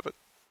Panda play of it.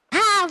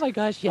 Oh my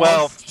gosh, yes.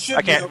 Well,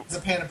 I can't. The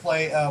Panda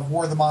play of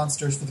War of the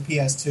Monsters for the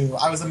PS2.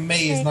 I was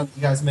amazed none of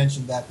you guys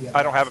mentioned that the other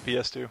I don't have a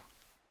PS2.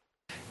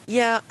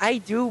 Yeah, I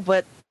do,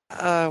 but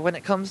when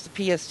it comes to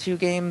PS2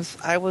 games,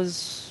 I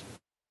was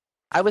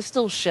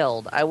still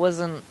shelled. I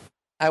wasn't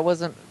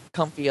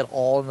comfy at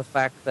all in the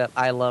fact that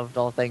I loved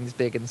all things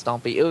big and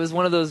stompy. It was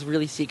one of those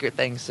really secret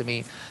things to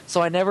me.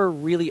 So I never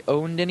really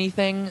owned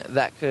anything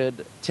that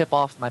could tip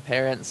off my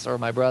parents or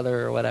my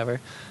brother or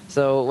whatever.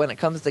 So when it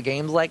comes to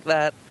games like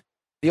that,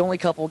 the only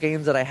couple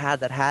games that I had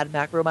that had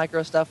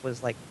micro stuff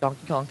was like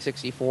Donkey Kong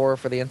 64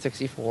 for the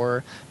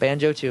N64,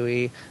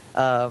 Banjo-Tooie,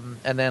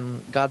 and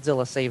then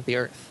Godzilla Save the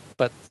Earth.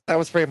 But that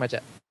was pretty much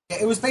it.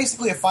 It was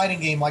basically a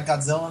fighting game like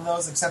Godzilla and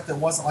those, except it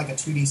wasn't like a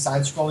 2D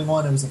side-scrolling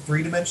one. It was a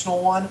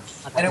three-dimensional one,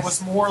 and it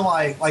was more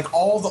like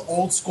all the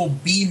old-school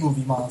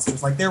B-movie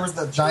monsters. Like, there was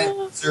the giant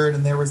lizard,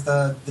 and there was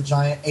the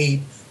giant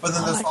ape, but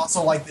then there's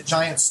also, like, the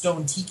giant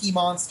stone tiki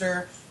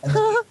monster,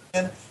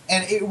 and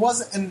it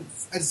wasn't... And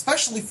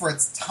especially for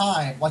its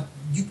time, like,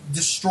 you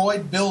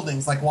destroyed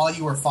buildings, like, while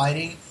you were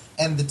fighting,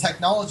 and the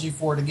technology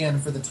for it, again,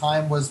 for the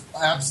time, was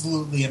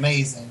absolutely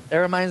amazing. It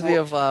reminds me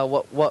of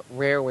what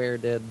Rareware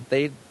did.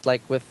 They,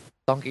 like, with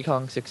Donkey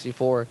Kong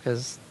 64,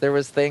 because there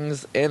was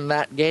things in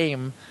that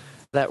game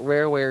that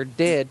Rareware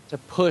did to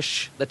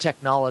push the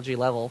technology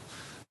level.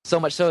 So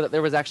much so that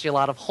there was actually a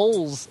lot of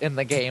holes in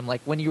the game. Like,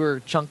 when you were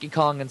Chunky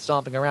Kong and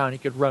stomping around, you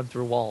could run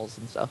through walls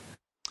and stuff,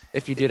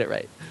 if you did it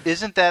right.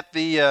 Isn't that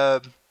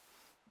the...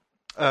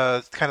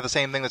 kind of the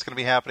same thing that's going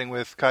to be happening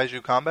with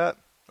Kaiju Combat,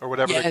 or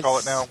whatever they call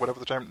it now, whatever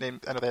the term name.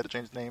 I know they had to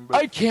change the name. But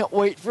I can't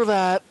wait for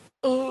that.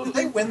 Did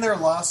they win their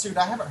lawsuit?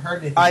 I haven't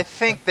heard anything. I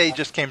think they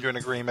just came to an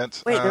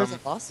agreement. Wait, there was a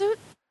lawsuit?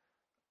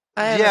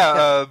 Was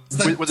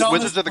it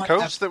Wizards of the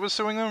Coast that was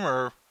suing them,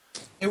 or?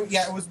 It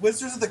was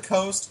Wizards of the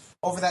Coast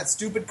over that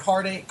stupid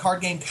card game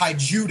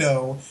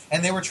Kaijudo,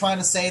 and they were trying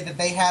to say that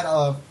they had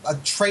a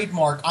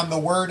trademark on the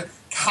word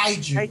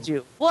kaiju.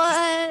 Kaiju.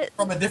 What?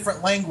 From a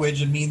different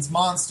language and means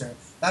monster.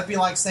 That'd be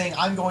like saying,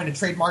 I'm going to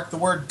trademark the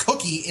word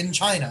cookie in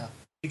China.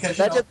 Because,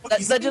 that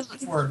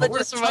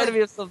just reminded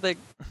me of something.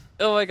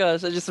 Oh my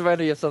gosh, that just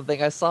reminded me of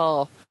something. I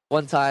saw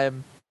one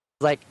time,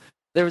 like,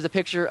 there was a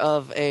picture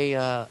of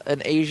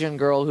an Asian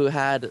girl who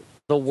had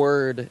the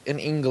word in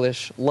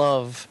English,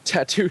 love,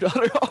 tattooed on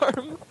her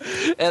arm.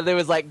 And there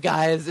was like,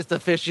 guys, it's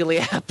officially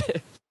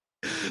happened.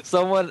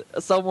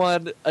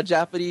 someone, a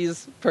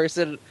Japanese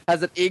person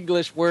has an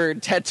English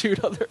word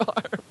tattooed on their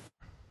arm.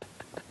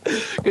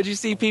 Could you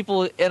see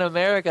people in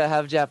America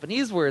have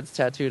Japanese words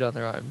tattooed on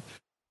their arm?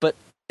 But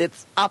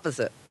it's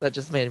opposite. That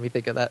just made me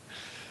think of that.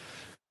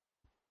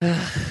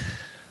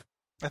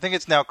 I think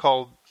it's now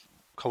called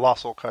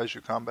Colossal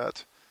Kaiju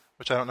Combat,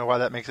 which I don't know why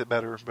that makes it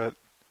better, but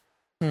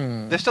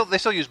they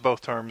still use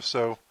both terms.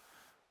 So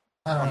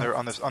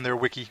on their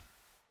wiki,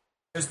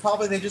 there's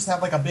probably they just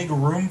have like a big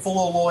room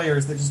full of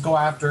lawyers that just go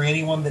after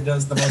anyone that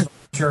does the most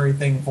arbitrary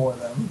thing for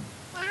them.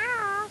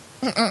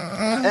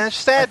 And it's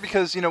sad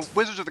because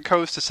Wizards of the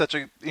Coast is such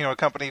a a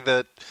company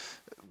that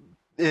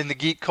in the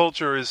geek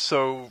culture is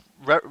so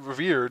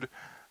revered.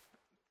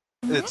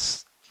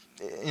 It's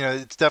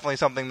it's definitely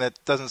something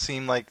that doesn't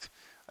seem like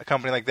a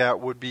company like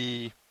that would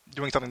be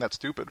doing something that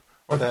stupid.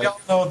 Or we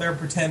all know they're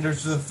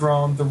pretenders to the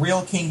throne. The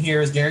real king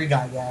here is Gary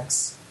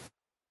Gygax.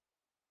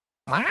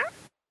 What?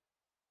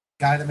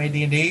 Guy that made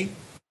D&D.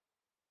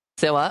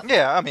 Say what?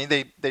 Yeah, I mean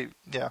they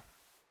Yeah.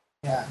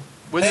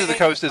 Wizards of the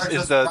Coast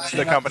is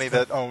the company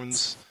that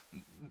owns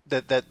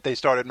that they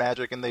started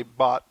Magic and they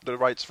bought the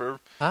rights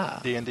for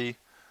D&D.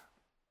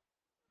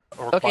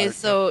 Okay,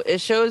 so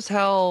it shows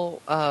how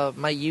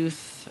my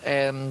youth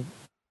and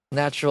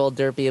natural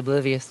derpy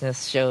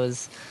obliviousness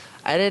shows.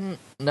 I didn't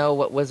know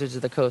what Wizards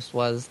of the Coast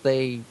was.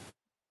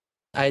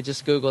 I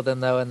just googled them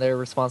though, and they're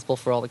responsible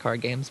for all the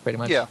card games, pretty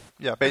much. Yeah,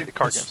 basic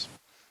card games.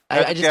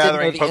 I just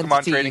Gathering, didn't know the Pokemon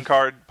entity. trading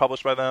card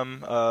published by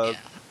them,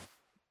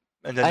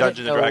 and then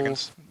Dungeons and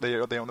Dragons. They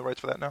own the rights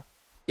for that now.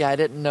 Yeah, I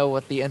didn't know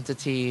what the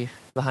entity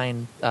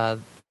behind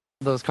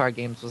those card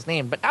games was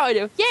named, but now I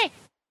do. Yay!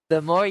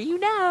 The more you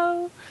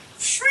know.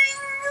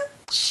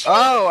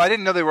 Oh, I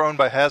didn't know they were owned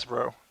by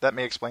Hasbro. That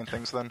may explain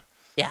things then.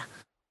 Yeah,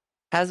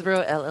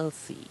 Hasbro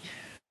LLC.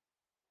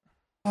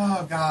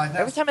 Oh God!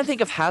 Every time I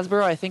think of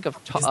Hasbro, I think of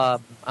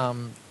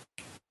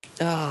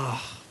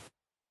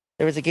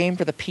there was a game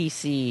for the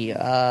PC,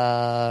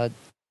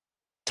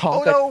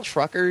 Tonka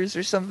Truckers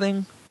or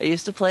something. I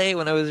used to play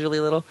when I was really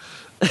little.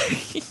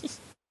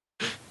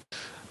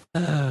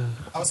 I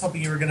was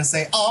hoping you were going to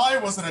say, I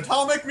was an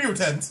atomic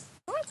mutant.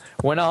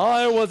 When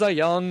I was a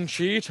young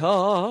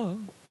cheetah.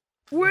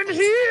 When he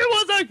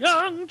was a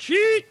young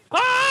cheetah.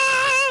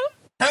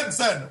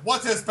 Henson,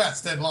 what is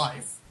best in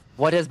life?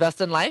 What is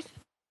best in life?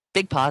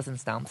 Big paws and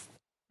stumps.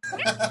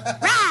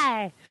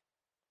 Right.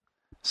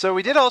 So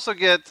we did also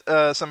get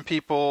some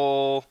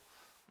people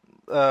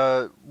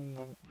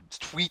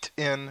tweet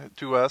in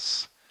to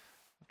us.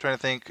 I'm trying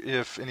to think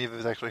if any of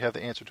us actually have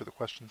the answer to the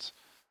questions.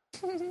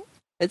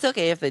 It's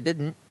okay if they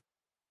didn't.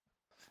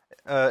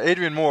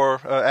 Adrian Moore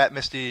at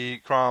Misty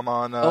Crom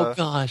on Oh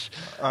gosh.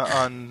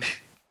 on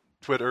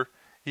Twitter.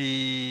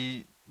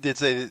 He did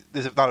say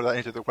this is not an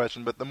answer to the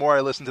question, but the more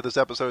I listen to this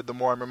episode, the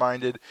more I'm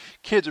reminded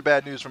kids are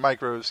bad news for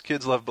micros.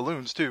 Kids love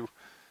balloons too.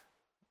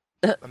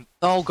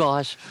 Oh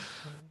gosh.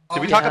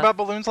 Did we talk about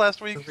balloons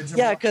last week?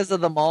 Yeah, because of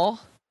the mall.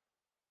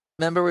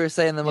 Remember we were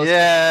saying the most.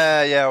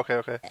 Yeah.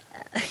 Okay.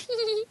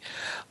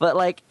 But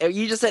like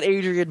you just said,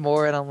 Adrian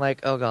Moore, and I'm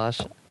like, oh gosh,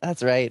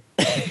 that's right,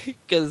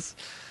 because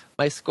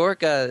my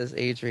Skorka is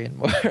Adrian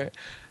Moore,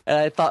 and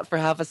I thought for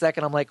half a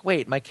second, I'm like,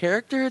 wait, my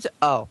character?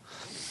 Sorry,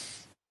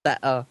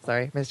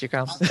 Mr.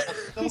 Crum. I'm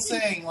still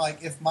saying,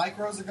 like, if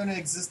micros are going to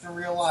exist in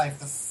real life,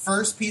 the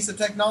first piece of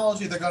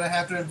technology they're going to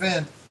have to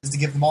invent is to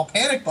give them all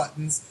panic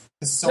buttons,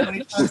 because so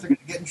many times they're going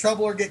to get in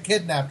trouble or get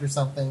kidnapped or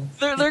something.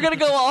 They're going to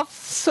go off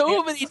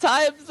so many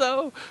times,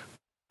 though.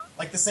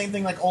 Like the same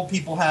thing like old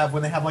people have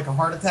when they have like a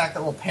heart attack, that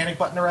little panic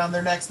button around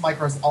their necks.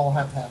 Micros all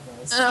have to have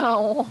those.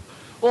 Oh,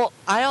 well,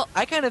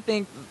 I kind of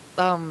think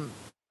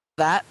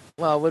that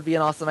would be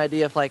an awesome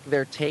idea if like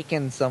they're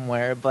taken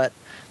somewhere. But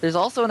there's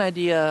also an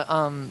idea.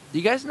 Do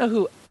you guys know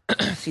who?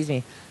 Excuse me.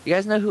 Do you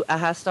guys know who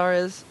Ahastar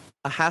is?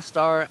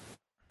 Ahastar,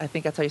 I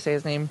think that's how you say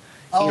his name.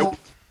 Oh,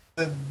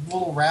 the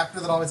little raptor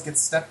that always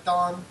gets stepped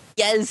on.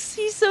 Yes,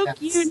 he's so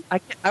cute.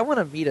 I want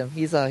to meet him.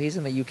 He's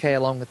in the UK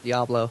along with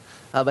Diablo,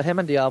 but him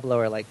and Diablo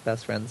are like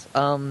best friends. But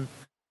on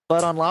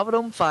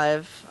Lavadome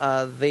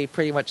 5, they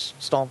pretty much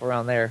stomp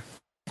around there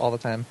all the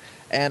time.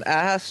 And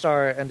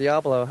Ahastar and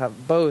Diablo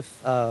have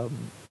both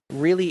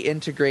really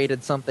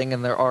integrated something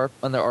in their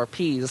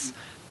RPs.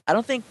 I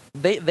don't think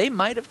they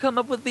might have come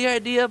up with the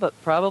idea, but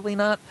probably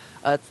not.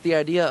 It's the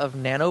idea of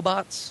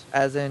nanobots,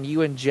 as in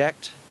you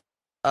inject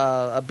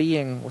a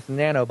being with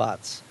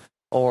nanobots.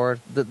 Or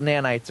the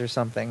nanites or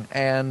something,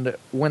 and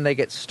when they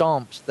get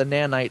stomped, the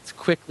nanites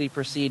quickly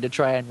proceed to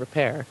try and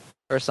repair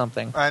or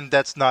something. And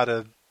that's not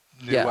a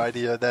new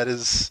idea. That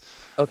is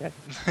okay.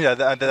 Yeah,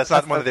 that's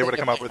not one that they would have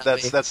come up with.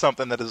 That's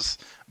something that has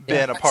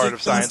been a part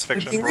of science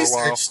fiction for a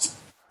while.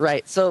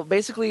 Right. So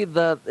basically,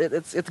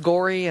 it's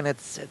gory and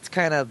it's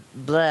kind of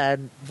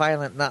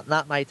violent.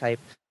 Not my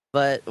type.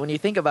 But when you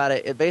think about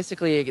it,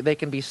 they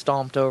can be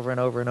stomped over and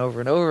over and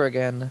over and over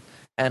again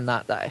and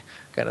not die,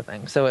 kind of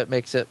thing. So it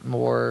makes it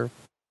more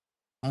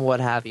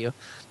what have you.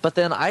 But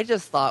then I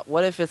just thought,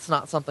 what if it's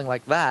not something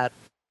like that,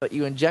 but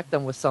you inject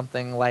them with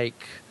something like,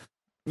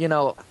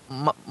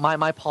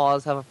 my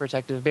paws have a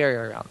protective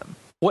barrier around them.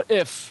 What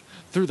if,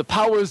 through the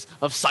powers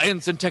of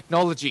science and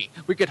technology,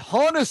 we could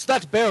harness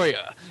that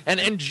barrier and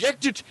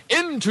inject it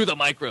into the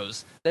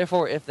micros?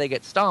 Therefore, if they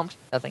get stomped,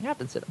 nothing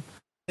happens to them.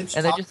 Didn't you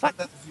And they talk just about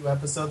that a few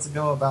episodes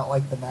ago about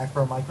like the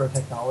micro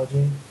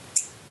technology?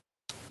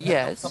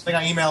 Yes. Something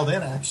I emailed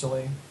in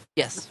actually.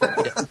 Yes.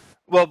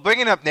 Well,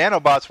 bringing up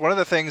nanobots, one of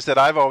the things that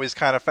I've always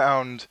kind of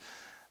found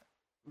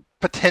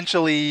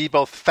potentially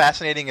both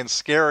fascinating and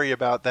scary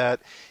about that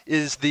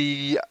is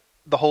the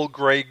whole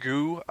gray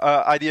goo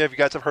idea. Have you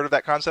guys heard of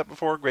that concept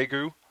before? Gray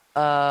goo?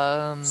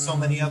 So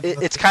many of them.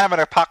 It's kind of an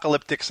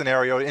apocalyptic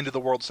scenario, end of the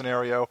world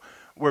scenario,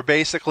 where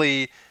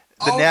basically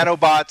the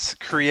nanobots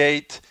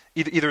create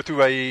either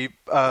through a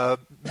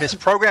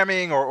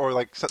misprogramming or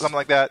like something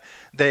like that.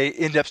 They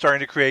end up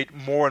starting to create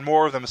more and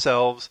more of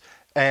themselves,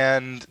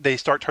 and they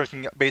start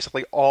turning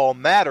basically all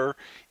matter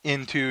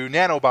into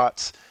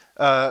nanobots,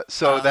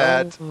 so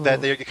that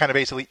they kind of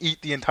basically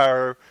eat the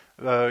entire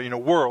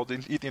world,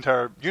 eat the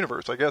entire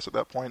universe, I guess, at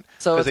that point,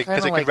 So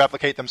because they can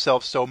replicate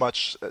themselves so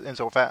much and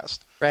so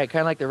fast. Right, kind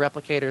of like the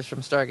replicators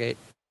from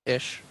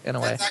Stargate-ish, in a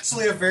way. That's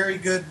actually a very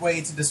good way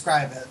to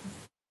describe it.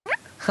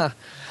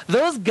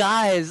 Those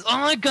guys, oh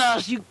my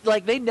gosh,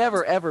 they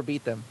never ever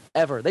beat them,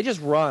 ever. They just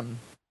run.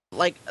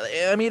 Like,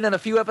 I mean, in a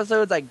few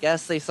episodes, I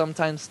guess they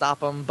sometimes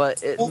stop them, but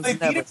they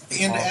beat it at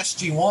the end of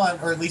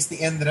SG-1, or at least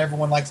the end that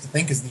everyone likes to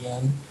think is the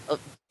end.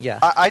 Yeah,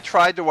 I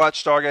tried to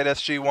watch Stargate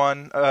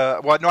SG-1.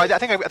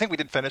 I think we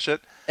did finish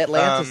it.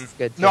 Atlantis is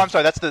good too. No, I'm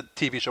sorry, that's the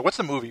TV show. What's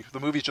the movie? The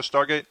movie's just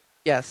Stargate?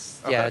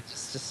 Yes, Okay. yeah,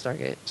 just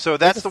Stargate. So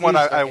that's the one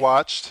I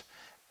watched,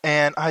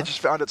 and I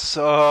just found it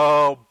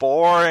so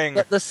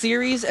boring. The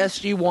series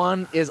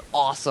SG-1 is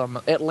awesome.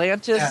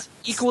 Atlantis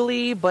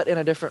equally, but in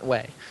a different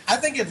way. I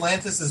think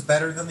Atlantis is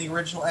better than the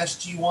original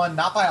SG-1,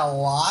 not by a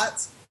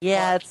lot.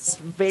 Yeah, it's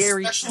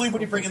very... Especially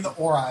when you bring in the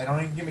Ori.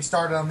 Don't even get me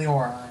started on the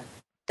Ori.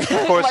 Of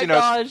course, oh my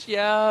gosh,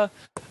 yeah.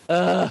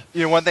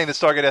 One thing that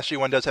Stargate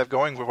SG-1 does have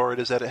going for it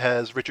is that it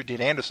has Richard Dean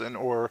Anderson,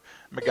 or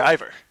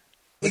MacGyver.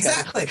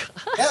 Exactly.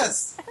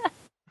 Yes.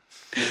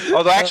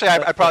 Although, actually,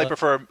 I probably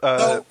prefer...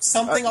 so,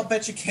 something I'll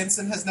bet you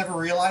Kenson has never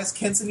realized.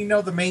 Kenson,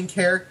 the main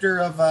character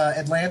of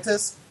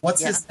Atlantis?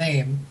 What's his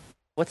name?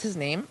 What's his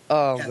name?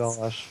 Oh, Yes.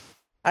 gosh.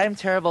 I'm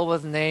terrible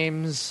with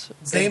names.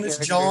 His name is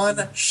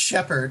John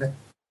Shepard.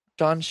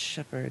 John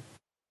Shepard.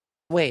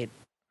 Wait.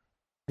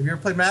 Have you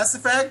ever played Mass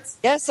Effect?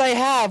 Yes, I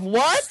have.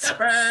 What?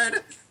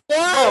 Shepard!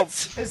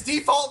 What? His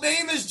default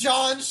name is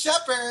John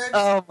Shepard!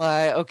 Oh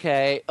my.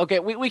 Okay.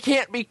 We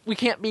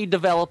can't be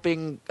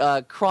developing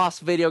cross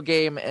video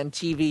game and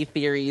TV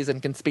theories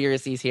and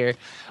conspiracies here.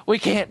 We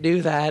can't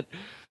do that.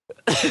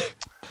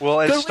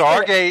 Well, and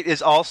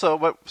Stargate's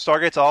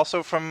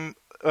also from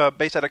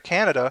based out of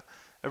Canada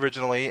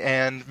originally,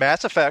 and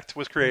Mass Effect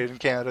was created in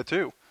Canada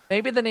too.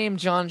 Maybe the name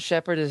John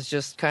Shepard is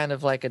just kind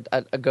of like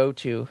a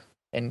go-to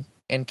in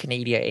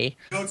Canada.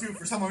 Go-to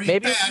for someone who's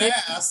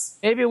badass.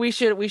 Maybe we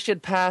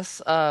should pass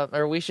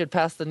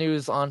the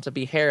news on to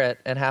B. Harriet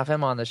and have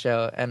him on the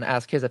show and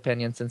ask his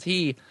opinion, since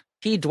his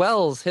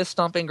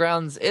stomping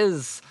grounds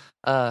is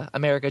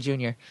America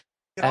Junior.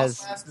 You can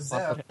also ask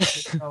Zev,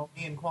 because,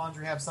 me and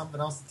Quandary have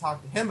something else to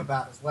talk to him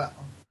about as well.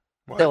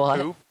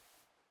 Who?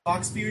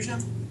 Fox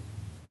Fusion?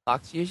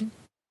 Fox Fusion?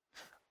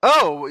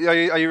 Oh,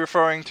 are you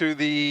referring to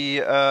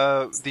the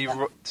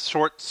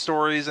short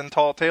stories and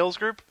tall tales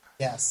group?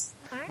 Yes.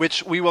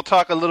 Which we will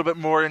talk a little bit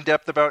more in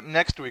depth about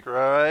next week,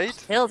 right?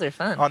 Tales are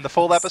fun. On the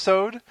full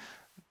episode?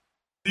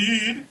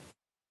 Indeed.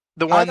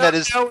 The one that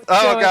is... Oh,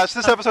 gosh,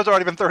 this episode's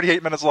already been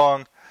 38 minutes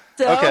long.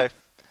 So, okay.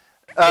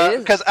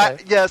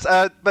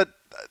 But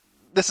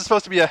this is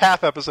supposed to be a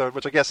half episode,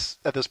 which I guess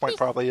at this point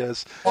probably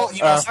is. Well,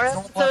 our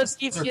episodes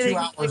keep are getting 2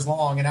 hours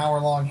long. An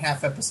hour-long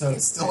half episode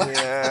is still a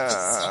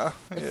half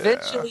episode.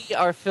 Eventually,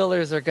 our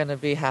fillers are going to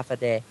be half a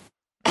day.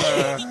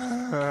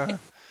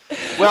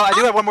 Well, I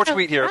do have one more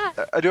tweet here.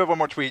 I do have one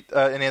more tweet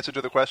in answer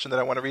to the question that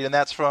I want to read, and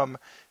that's from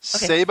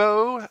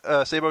Sabo,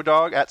 Sabo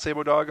Dog, at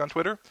Sabo Dog on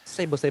Twitter.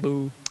 Sabo.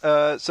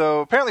 So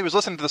apparently he was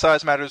listening to the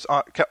Size Matters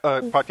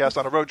podcast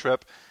on a road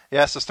trip. He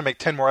asked us to make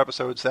 10 more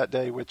episodes that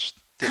day, which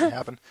didn't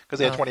happen because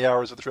they had 20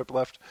 hours of the trip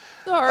left.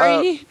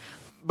 Sorry.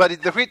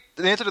 But the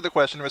answer to the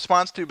question, in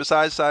response to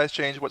besides size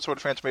change, what sort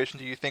of transformation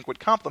do you think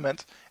would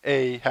complement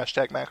a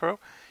hashtag macro?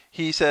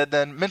 He said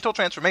then mental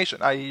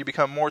transformation, i.e. you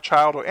become more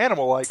child or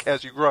animal-like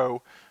as you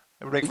grow.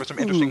 It would make for some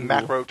interesting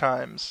macro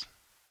times.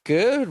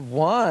 Good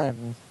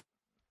one.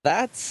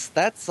 That's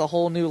a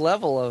whole new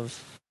level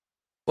of...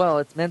 Well,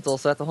 it's mental,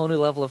 so that's a whole new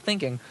level of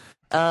thinking.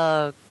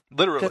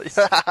 Literally.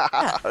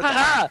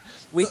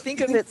 We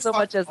think of it so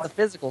much as the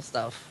physical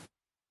stuff.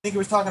 I think he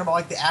was talking about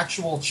like the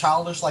actual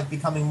childish, like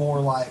becoming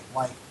more like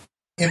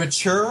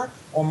immature,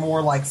 or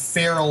more like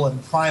feral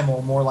and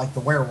primal, more like the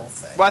werewolf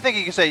thing. Well, I think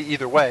you can say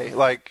either way.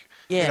 Like,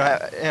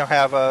 have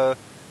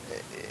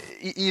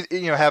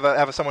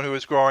someone who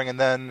is growing and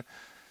then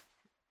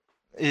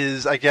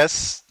is, I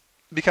guess,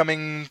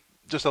 becoming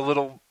just a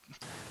little.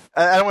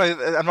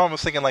 I'm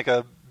almost thinking like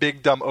a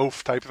big dumb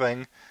oaf type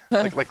thing,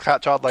 like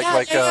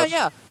childlike.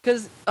 Yeah.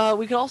 Because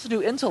we could also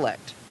do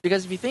intellect.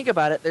 Because if you think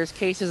about it, there's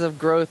cases of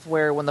growth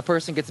where when the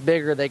person gets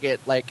bigger, they get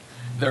like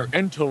their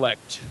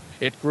intellect.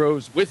 It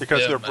grows with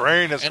because them. Their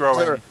brain is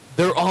growing.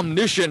 They're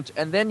omniscient.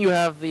 And then you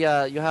have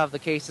the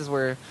cases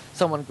where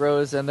someone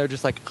grows and they're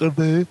just like,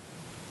 I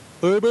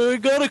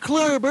got a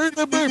clear burp.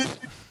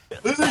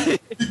 They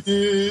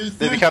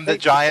become the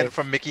giant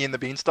from Mickey and the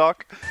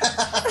Beanstalk.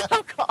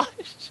 Oh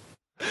gosh,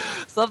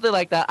 something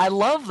like that. I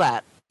love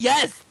that.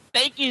 Yes,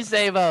 thank you,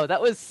 Sabo.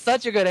 That was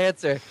such a good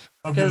answer.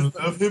 I'm gonna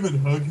love him and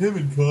hug him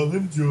and call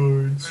him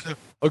George.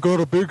 I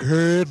got a big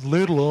head,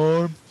 little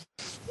arm.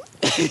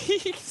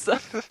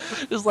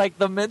 Just like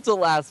the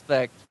mental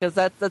aspect, because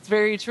that's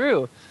very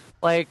true.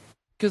 Like,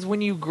 because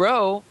when you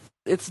grow,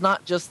 it's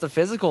not just the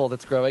physical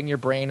that's growing. Your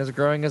brain is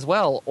growing as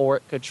well, or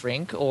it could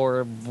shrink,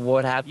 or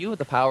what have you.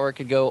 The power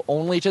could go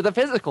only to the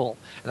physical,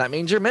 and that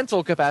means your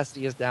mental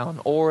capacity is down,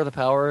 or the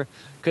power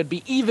could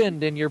be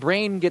evened, and your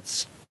brain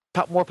gets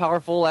more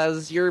powerful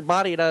as your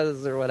body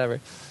does, or whatever.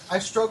 I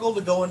struggle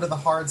to go into the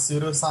hard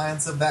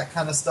pseudoscience of that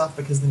kind of stuff,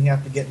 because then you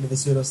have to get into the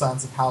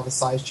pseudoscience of how the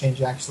size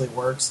change actually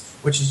works,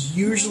 which is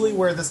usually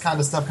where this kind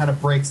of stuff kind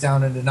of breaks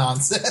down into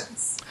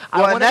nonsense.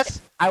 I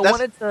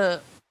wanted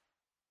to.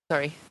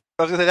 Sorry.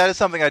 I was going to say, that is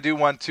something I do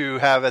want to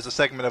have as a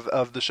segment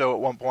of the show at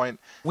one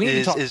point.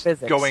 Is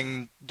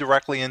going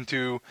directly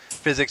into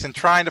physics and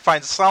trying to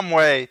find some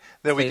way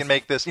that we can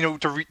make this,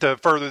 to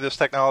further this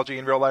technology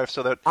in real life,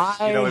 so that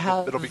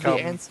it'll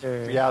become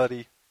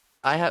reality.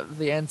 I have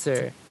the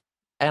answer,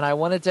 and I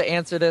wanted to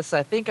answer this.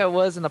 I think I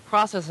was in the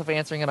process of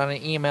answering it on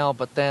an email,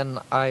 but then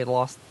I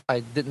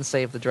didn't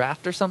save the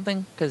draft or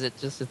something because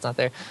it's not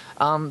there.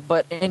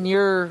 But in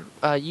your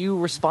you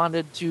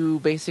responded to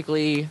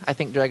basically, I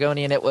think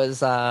Dragonian. It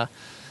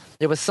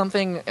was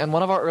something in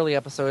one of our early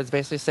episodes,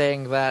 basically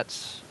saying that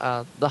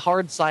the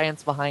hard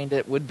science behind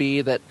it would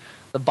be that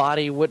the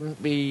body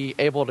wouldn't be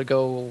able to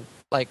go,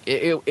 like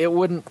it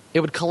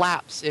would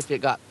collapse if it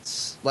got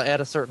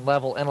at a certain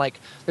level. And like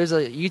there's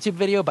a YouTube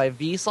video by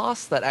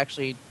Vsauce that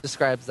actually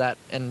describes that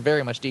in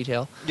very much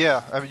detail.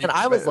 Yeah,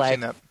 I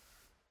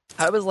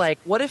was like,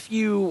 what if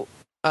you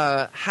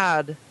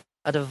had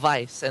a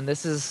device, and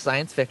this is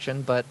science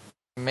fiction, but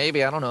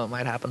maybe, I don't know, it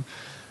might happen.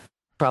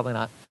 Probably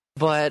not.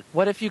 But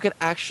what if you could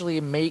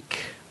actually make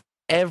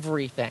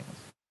everything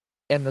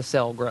in the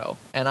cell grow?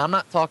 And I'm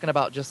not talking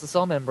about just the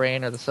cell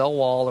membrane or the cell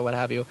wall or what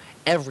have you.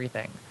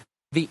 Everything.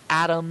 The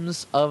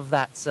atoms of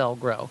that cell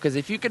grow. Because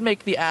if you could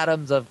make the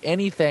atoms of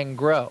anything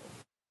grow,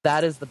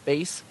 that is the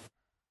base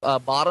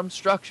bottom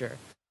structure.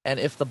 And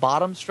if the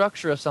bottom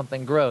structure of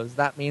something grows,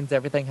 that means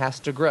everything has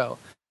to grow.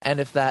 And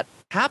if that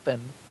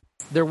happened,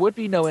 there would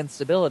be no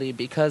instability,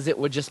 because it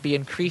would just be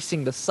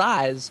increasing the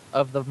size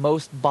of the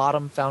most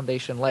bottom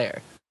foundation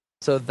layer.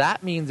 So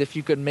that means if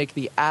you could make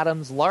the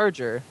atoms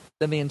larger,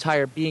 then the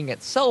entire being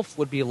itself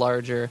would be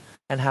larger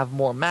and have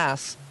more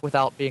mass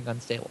without being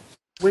unstable.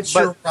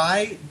 You're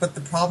right, but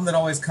the problem that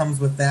always comes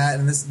with that,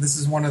 and this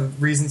is one of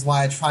the reasons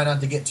why I try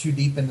not to get too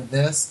deep into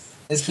this,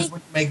 is because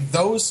when you make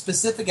those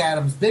specific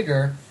atoms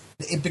bigger,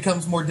 it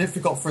becomes more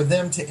difficult for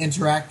them to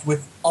interact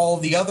with all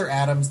the other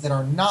atoms that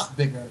are not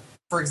bigger.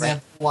 For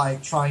example,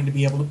 like trying to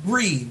be able to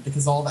breathe,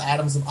 because all the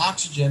atoms of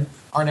oxygen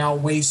are now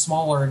way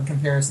smaller in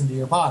comparison to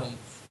your body.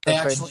 They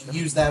actually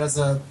use that as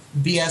a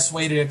BS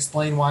way to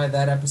explain why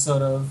that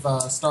episode of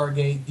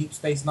Stargate Deep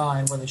Space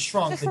Nine, where they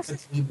shrunk, they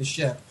couldn't leave the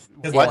ship.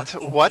 What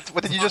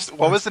did you just?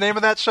 What was the name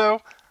of that show?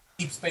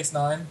 Deep Space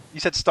Nine. You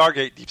said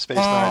Stargate Deep Space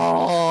Nine.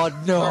 Oh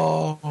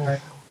no!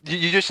 Right.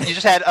 You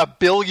just had a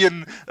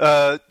billion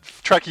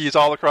Trekkies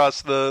all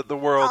across the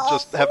world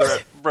just have their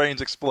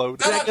brains explode.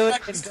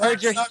 Dragonian,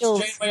 guard your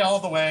heels. Janeway all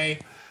the way.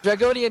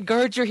 Dragonian,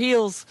 guard your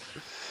heels.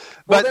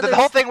 But the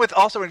whole thing with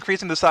also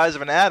increasing the size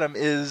of an atom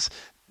is,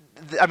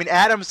 I mean,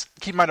 atoms,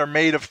 keep in mind, are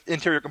made of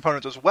interior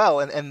components as well,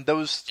 and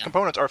those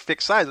components are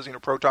fixed sizes,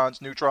 protons,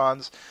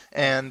 neutrons,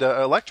 and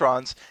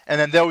electrons,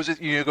 and then those,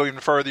 you go even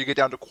further, you get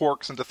down to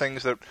quarks and to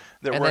things that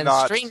were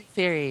not... string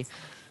theory.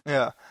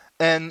 Yeah.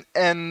 And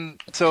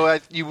so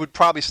you would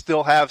probably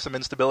still have some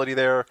instability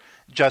there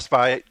just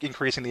by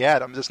increasing the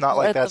atoms. It's not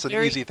like that's an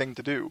easy thing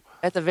to do.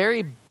 At the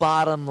very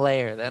bottom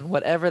layer, then,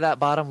 whatever that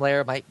bottom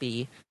layer might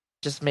be,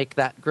 just make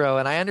that grow.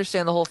 And I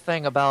understand the whole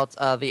thing about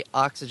the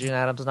oxygen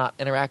atoms not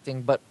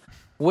interacting, but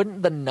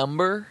wouldn't the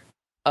number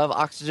of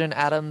oxygen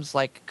atoms,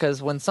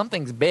 because when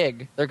something's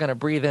big, they're going to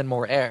breathe in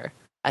more air.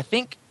 I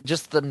think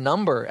just the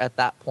number at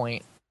that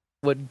point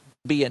would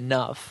be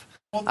enough.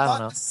 Well,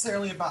 not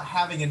necessarily about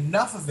having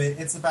enough of it.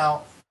 It's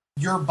about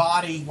your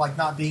body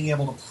not being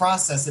able to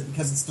process it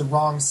because it's the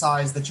wrong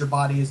size that your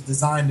body is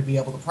designed to be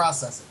able to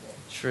process it in.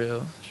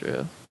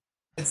 True.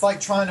 It's like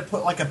trying to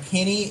put a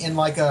penny in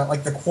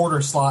the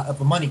quarter slot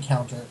of a money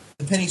counter.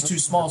 The penny's too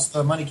small, so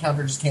the money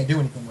counter just can't do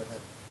anything with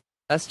it.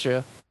 That's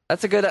true.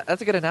 That's a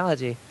good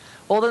analogy.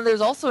 Well, then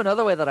there's also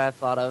another way that I've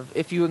thought of,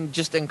 if you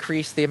just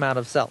increase the amount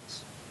of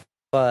cells.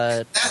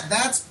 But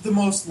that's the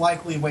most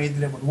likely way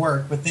that it would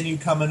work, but then you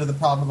come into the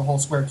problem of the whole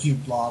square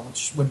cube law,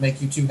 which would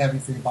make you too heavy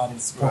for your body to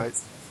support.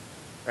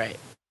 Right.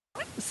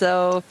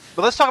 So,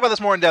 but let's talk about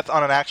this more in depth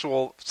on an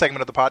actual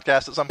segment of the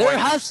podcast at some point. There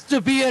has to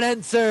be an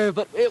answer,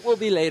 but it will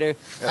be later.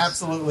 Yes.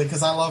 Absolutely,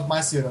 because I love my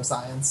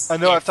pseudoscience. I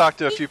know I've talked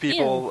to a few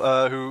people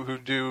who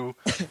do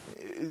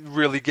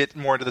really get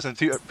more into this, and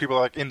people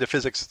like into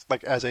physics,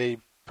 like as a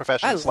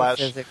profession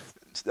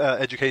 /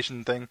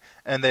 education thing,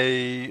 and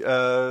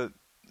there's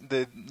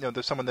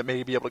someone that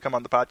may be able to come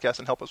on the podcast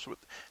and help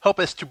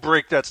us to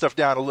break that stuff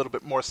down a little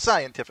bit more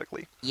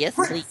scientifically. Yes,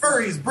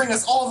 furries, bring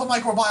us all the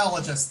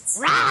microbiologists.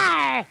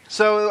 Rawr!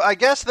 So I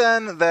guess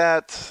then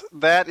that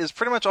is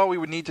pretty much all we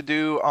would need to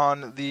do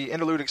on the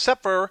interlude,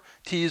 except for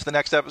tease the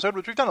next episode,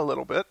 which we've done a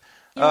little bit.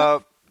 Yeah.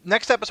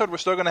 Next episode, we're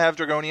still going to have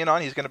Dragonian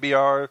on. He's going to be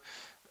our...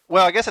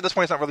 Well, I guess at this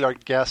point, he's not really our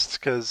guest,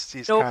 because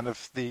he's kind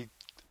of the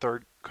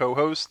third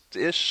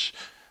co-host-ish.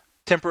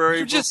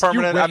 Temporary,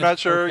 permanent. I'm not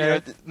sure.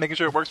 Okay. Making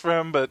sure it works for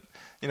him, but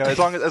as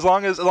long as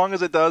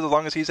it does, as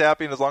long as he's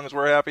happy, and as long as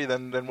we're happy,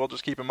 then we'll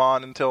just keep him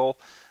on until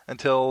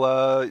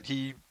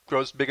he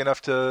grows big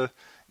enough to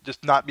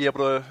just not be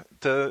able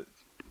to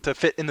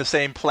fit in the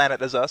same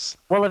planet as us.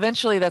 Well,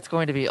 eventually that's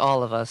going to be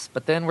all of us,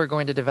 but then we're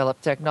going to develop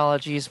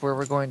technologies where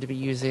we're going to be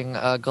using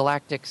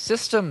galactic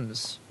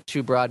systems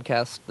to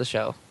broadcast the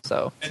show.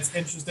 So it's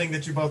interesting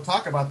that you both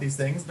talk about these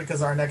things,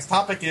 because our next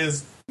topic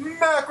is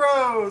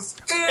macros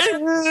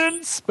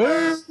in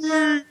space.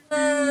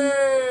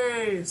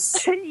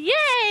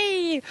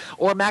 Yay!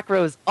 Or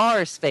macros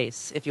are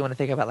space, if you want to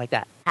think about it like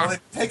that. Well, they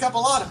take up a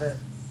lot of it.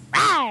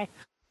 Rawr!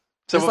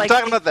 So we're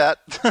talking about that.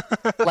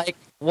 like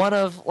one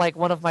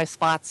of my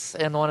spots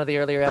in one of the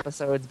earlier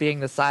episodes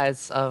being the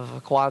size of a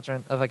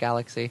quadrant of a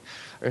galaxy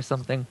or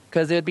something,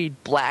 because it would be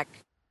black,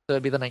 so it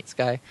would be the night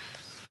sky.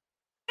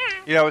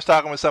 I was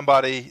talking with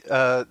somebody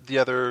the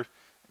other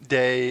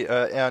day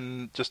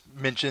and just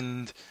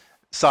mentioned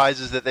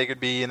sizes that they could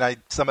be, and at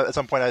some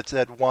point I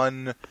said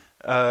 1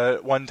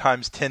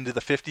 times 10 to the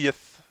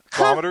 50th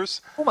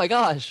kilometers. Oh my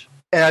gosh!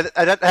 And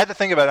I had to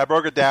think about it. I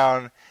broke it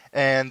down,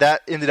 and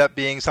that ended up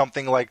being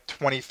something like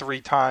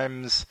 23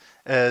 times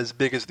as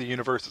big as the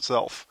universe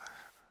itself.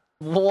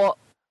 What?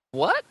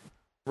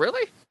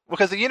 Really?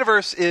 Because the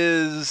universe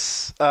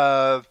is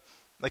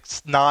like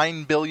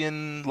 9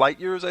 billion light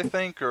years, I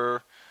think,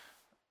 or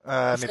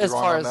maybe as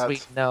wrong far on as that.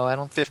 we know, I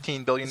don't.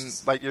 15 billion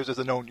light years is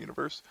the known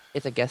universe.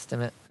 It's a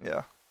guesstimate.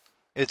 Yeah,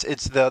 it's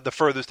the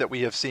furthest that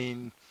we have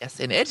seen. Yes,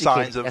 an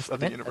signs of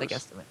the universe. A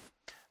guesstimate.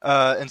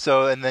 And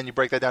then you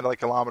break that down to like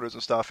kilometers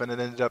and stuff, and it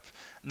ended up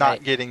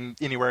not getting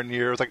anywhere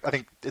near. It was like, I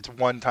think it's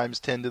 1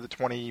 times 10 to the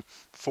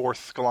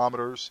 24th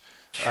kilometers,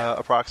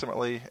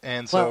 approximately,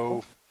 and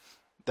so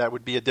that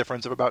would be a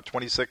difference of about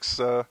 26.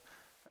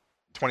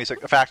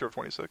 26, a factor of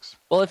 26.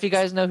 Well, if you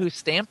guys know who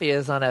Stampy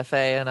is on FA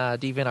and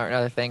DeviantArt and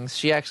other things,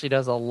 she actually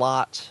does a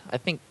lot. I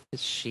think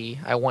it's she.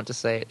 I want to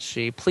say it's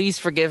she. Please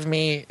forgive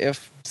me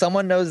if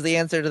someone knows the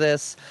answer to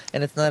this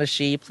and it's not a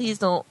she. Please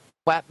don't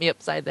whap me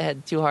upside the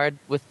head too hard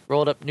with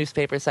rolled up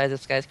newspaper size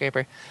of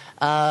skyscraper.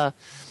 But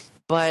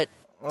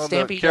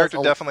Stampy the character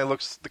definitely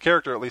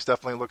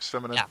looks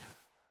feminine. Yeah.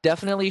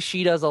 Definitely,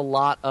 she does a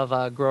lot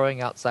of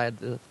growing outside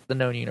the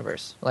known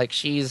universe. Like,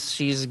 she's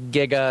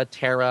Giga,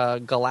 Terra,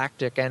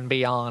 Galactic, and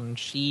beyond.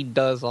 She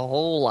does a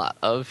whole lot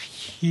of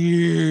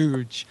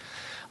huge...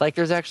 Like,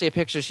 there's actually a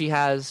picture she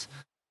has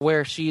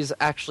where she's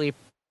actually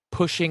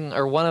pushing,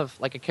 or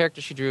a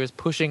character she drew is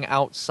pushing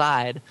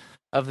outside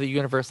of the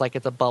universe like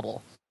it's a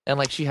bubble. And,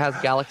 like, she has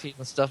galaxies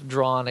and stuff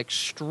drawn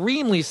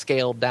extremely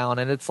scaled down,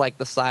 and it's, like,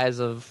 the size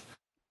of...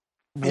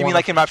 You mean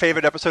like in my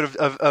favorite episode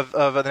of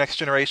The Next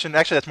Generation?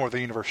 Actually, that's more the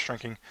universe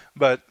shrinking.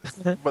 But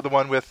the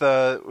one with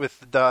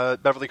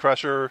Beverly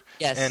Crusher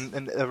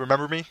and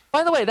Remember Me?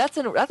 By the way, that's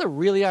a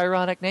really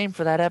ironic name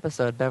for that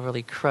episode,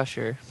 Beverly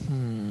Crusher.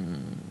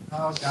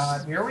 Oh,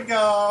 God. Here we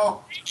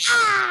go.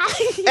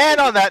 And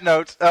on that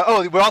note,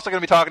 we're also going to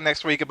be talking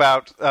next week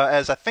about,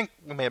 as I think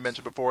we may have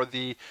mentioned before,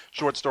 the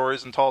short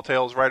stories and tall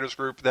tales writers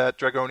group that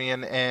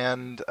Dragonian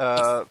and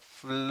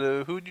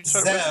who did you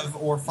start with?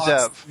 Zev, or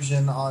Fox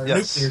Fusion, or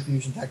Nuclear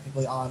Fusion,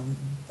 technically, on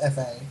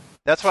FA.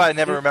 That's why I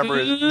never remember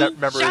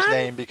his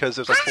name, because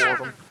there's like 4 of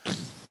them.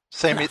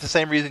 The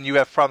same reason you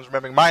have problems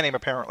remembering my name,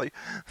 apparently.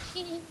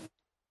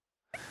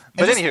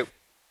 But anywho.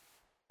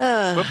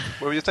 What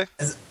were you going to say?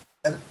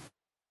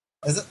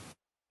 Is it?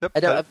 Yep.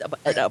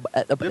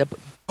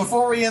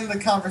 Before we end the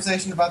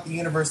conversation about the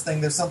universe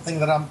thing, there's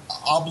something that I'm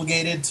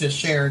obligated to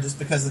share just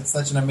because it's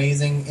such an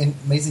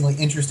amazingly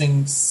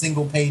interesting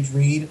single-page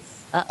read.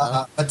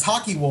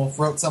 Ataki Wolf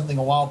wrote something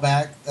a while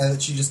back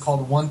that she just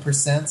called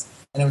 1%,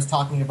 and it was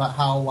talking about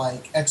how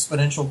like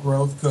exponential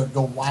growth could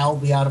go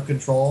wildly out of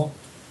control.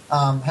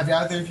 Have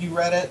either of you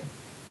read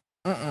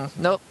it?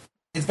 Nope.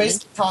 It's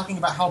basically talking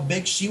about how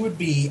big she would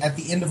be at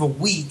the end of a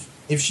week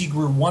if she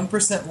grew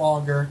 1%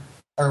 longer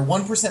or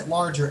 1%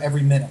 larger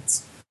every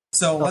minute.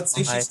 So let's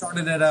say she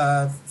started at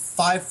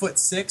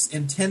 5'6"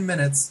 in 10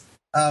 minutes,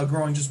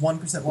 growing just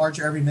 1%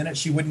 larger every minute.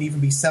 She wouldn't even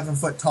be 7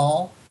 foot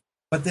tall.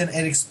 But then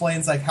it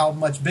explains like how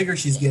much bigger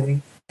she's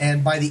getting,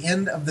 and by the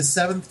end of the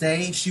 7th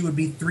day, she would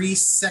be 3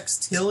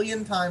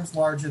 sextillion times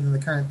larger than the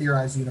current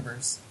theorized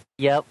universe.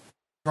 Yep.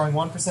 Growing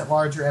 1%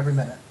 larger every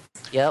minute.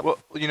 Yep. Well,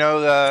 you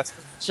know,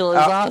 Chill is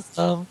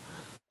awesome.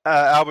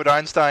 Albert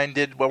Einstein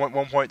did at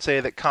one point say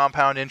that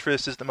compound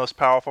interest is the most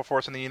powerful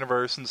force in the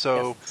universe, and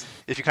so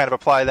if you kind of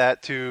apply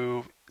that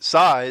to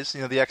size,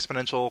 you know, the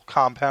exponential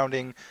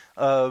compounding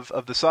of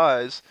the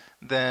size,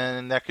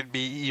 then that could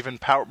be even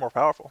more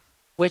powerful.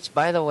 Which,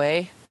 by the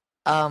way,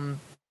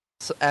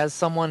 as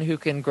someone who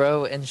can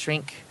grow and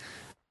shrink,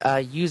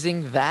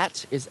 using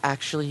that is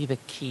actually the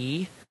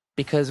key,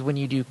 because when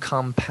you do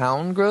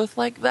compound growth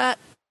like that,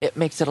 it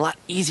makes it a lot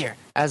easier.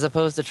 As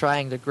opposed to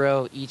trying to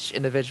grow each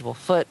individual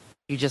foot,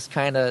 you just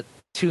kind of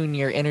tune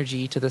your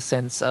energy to the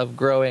sense of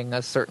growing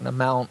a certain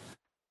amount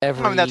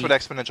every. I mean, that's what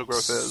exponential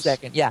growth is.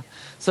 Second, yeah.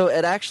 So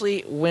it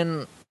actually,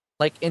 when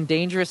like in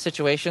dangerous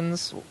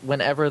situations,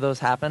 whenever those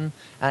happen,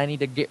 and I need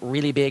to get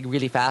really big,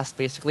 really fast,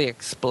 basically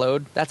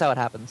explode. That's how it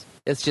happens.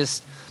 It's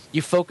just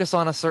you focus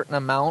on a certain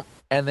amount,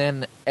 and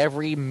then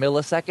every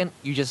millisecond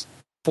you just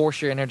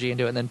force your energy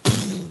into it, and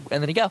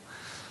then you go.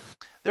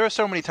 There are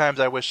so many times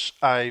I wish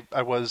I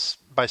was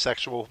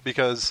bisexual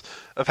because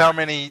of how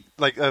many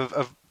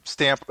of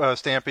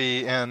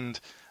Stampy and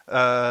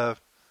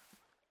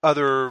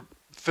other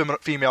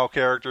female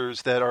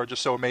characters that are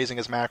just so amazing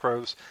as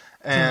macros,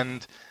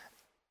 and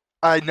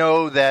I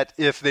know that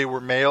if they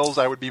were males,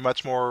 I would be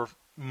much more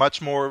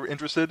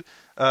interested,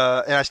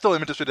 and I still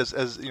am interested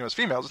as you know, as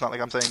females. It's not like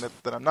I'm saying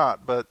that I'm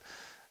not, but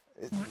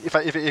if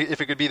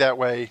it could be that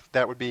way,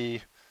 that would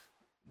be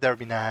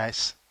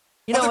nice.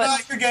 You know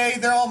what? You're gay.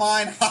 They're all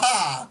mine.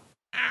 Ha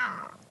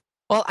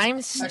Well,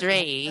 I'm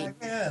straight.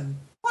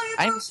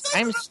 I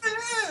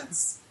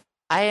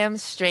am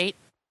straight.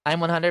 I'm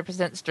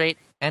 100% straight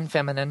and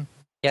feminine.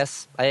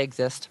 Yes, I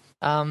exist.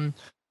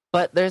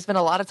 But there's been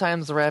a lot of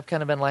times where I've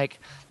kind of been like,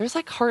 there's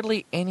like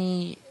hardly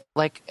any,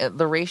 like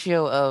the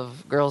ratio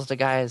of girls to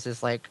guys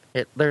is like,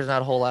 there's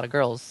not a whole lot of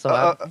girls. So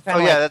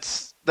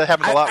that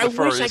happens a lot with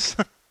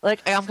furries. I'm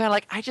kind of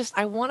like,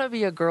 I want to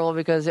be a girl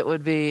because it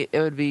would be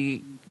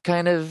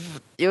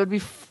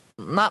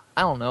not,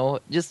 I don't know,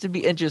 just to be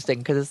interesting,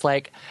 because it's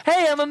like,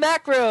 hey, I'm a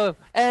macro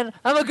and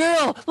I'm a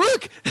girl.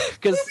 Look,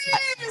 because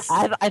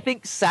I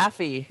think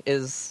Safi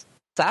is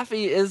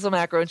a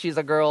macro and she's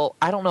a girl.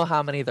 I don't know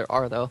how many there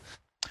are though.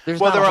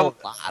 There's not a whole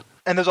lot.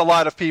 And there's a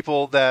lot of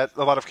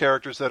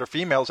characters that are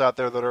females out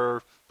there that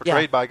are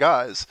portrayed by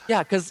guys.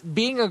 Yeah, because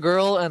being a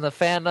girl in the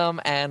fandom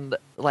and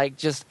like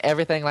just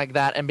everything like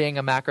that, and being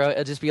a macro,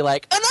 it'd just be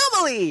like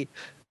anomaly.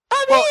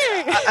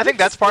 I think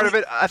that's part of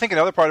it. I think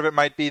another part of it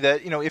might be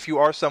that, you know, if you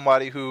are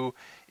somebody who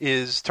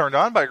is turned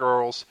on by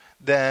girls,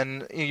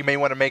 then you may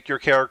want to make your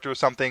character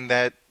something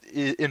that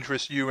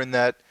interests you and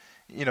that,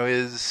 you know,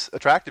 is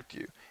attractive to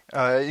you.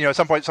 You know, at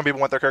some point, some people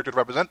want their character to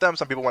represent them.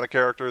 Some people want a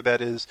character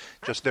that is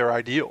just their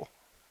ideal.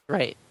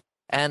 Right.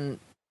 And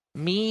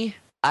me,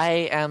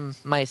 I am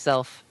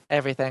myself,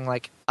 everything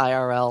like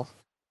IRL.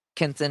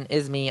 Kenton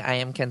is me, I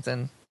am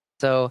Kenton.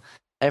 So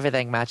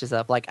everything matches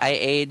up. Like, I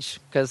age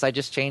because I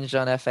just changed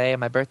on FA.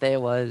 My birthday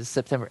was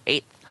September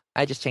 8th.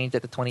 I just changed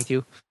it to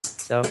 22.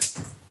 So,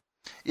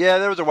 yeah,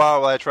 there was a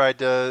while where I tried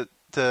to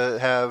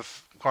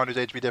have Quander's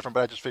age be different,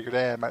 but I just figured,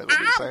 I might as well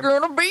be the same.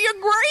 I'm gonna be a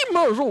gray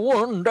muzzle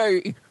one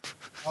day.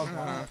 Oh,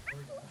 God.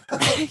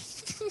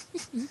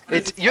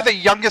 You're the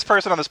youngest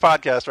person on this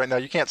podcast right now.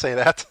 You can't say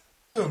that.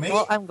 Who, me?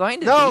 Well, I'm going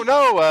to.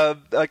 No,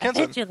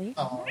 Kenton. Eventually.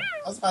 Oh,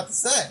 I was about to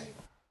say.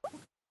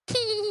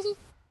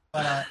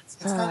 But it's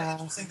kind of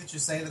interesting that you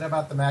say that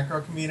about the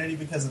macro community,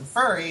 because in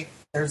furry,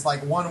 there's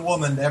like one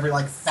woman to every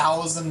like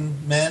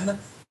 1,000 men.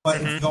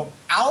 But if you go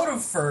out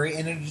of furry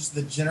and into just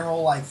the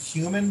general like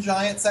human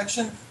giant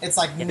section, it's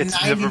like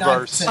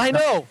 99%. I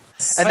know.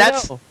 And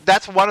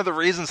that's one of the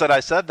reasons that I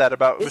said that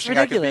about wishing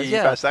I could be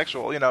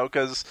bisexual, you know,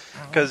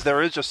 because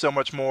there is just so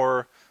much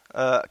more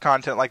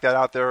content like that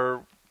out there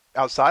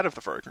outside of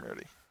the furry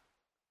community.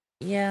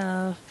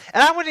 Yeah.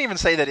 And I wouldn't even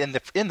say that in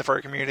the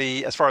furry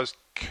community, as far as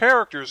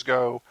characters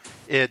go,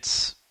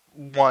 it's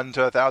 1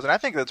 to 1,000. I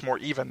think that's more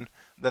even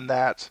than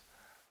that,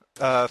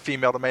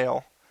 female to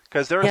male,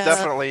 because there is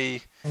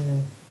definitely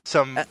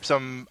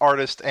some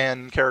artists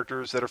and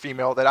characters that are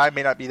female that I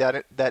may not be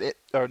that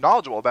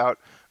knowledgeable about,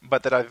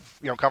 but that I've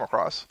come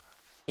across.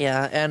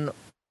 Yeah, and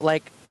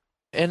like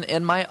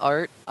in my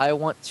art, I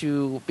want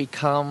to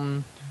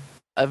become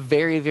a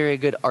very, very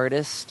good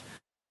artist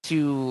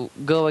to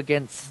go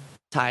against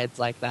tides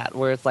like that,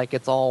 where it's like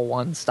it's all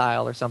one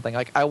style or something.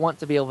 Like, I want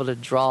to be able to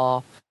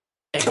draw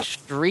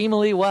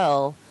extremely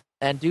well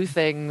and do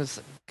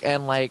things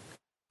and like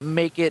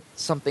make it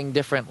something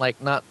different.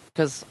 Like, not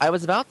because I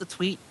was about to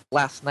tweet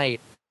last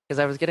night because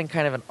I was getting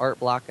kind of an art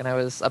block, and I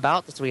was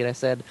about to tweet. I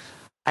said,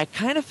 I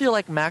kind of feel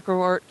like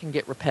macro art can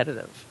get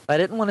repetitive. I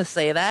didn't want to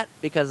say that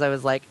because I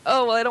was like,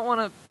 oh, well, I don't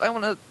want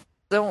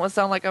to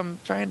sound like I'm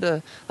trying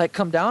to like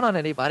come down on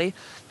anybody.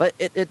 But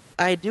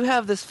I do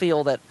have this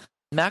feel that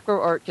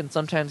macro art can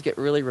sometimes get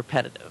really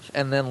repetitive,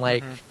 and then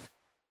like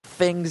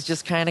things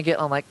just kind of get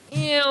on like,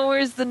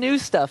 where's the new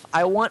stuff?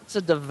 I want to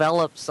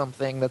develop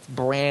something that's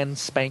brand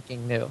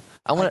spanking new.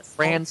 I want it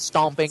brand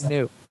stomping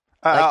new.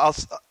 I'll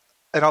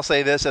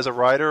say this as a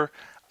writer.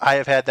 I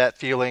have had that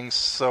feeling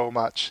so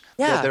much.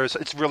 Yeah. That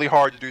it's really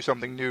hard to do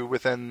something new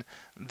within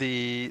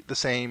the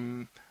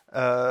same.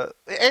 And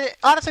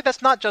honestly,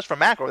 that's not just for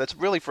macro. That's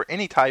really for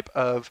any type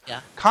of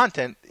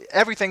content.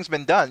 Everything's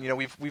been done.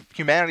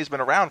 Humanity's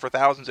been around for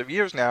thousands of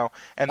years now,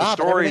 and the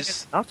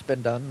stories not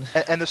been done.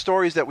 And the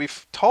stories that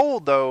we've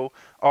told though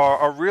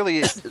are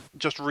really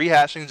just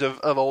rehashings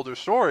of older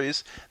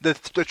stories. The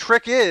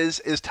trick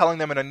is telling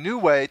them in a new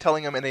way,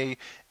 telling them in a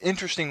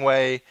interesting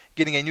way,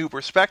 getting a new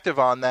perspective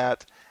on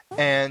that,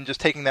 and just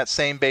taking that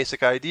same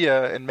basic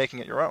idea and making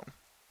it your own.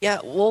 Yeah,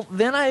 well,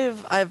 then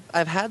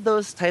I've had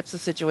those types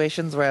of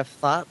situations where I've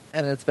thought,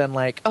 and it's been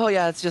like, oh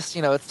yeah, it's just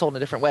it's told in a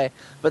different way.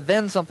 But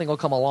then something will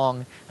come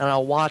along, and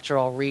I'll watch or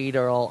I'll read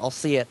or I'll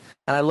see it,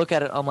 and I look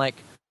at it, I'm like,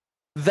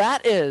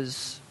 that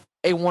is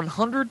a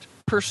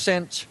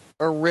 100%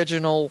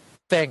 original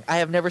thing. I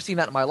have never seen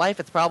that in my life.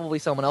 It's probably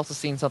someone else has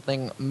seen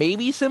something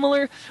maybe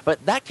similar,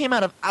 but that came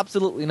out of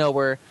absolutely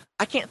nowhere.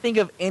 I can't think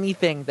of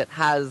anything that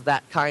has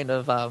that kind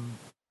of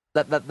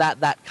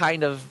that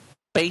kind of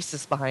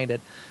basis behind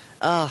it.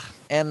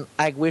 And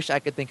I wish I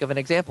could think of an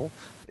example.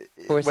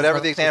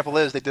 Whatever the example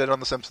is, they did it on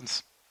The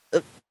Simpsons.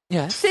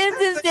 Yeah,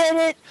 Simpsons did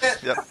it.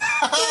 Yep.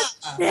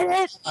 Did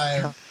it.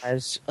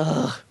 Gosh,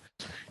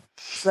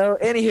 So,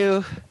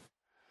 anywho,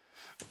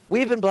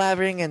 we've been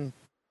blabbering and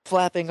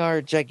flapping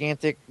our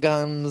gigantic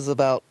guns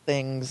about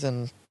things,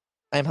 and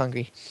I'm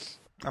hungry.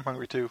 I'm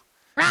hungry too.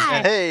 Right.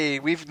 And hey,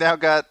 we've now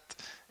got.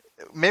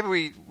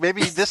 Maybe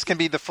this can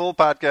be the full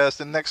podcast,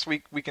 and next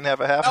week we can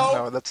have a half.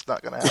 No, that's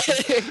not going to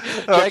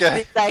happen.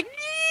 Okay.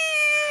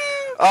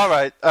 All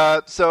right.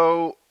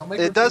 So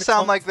it does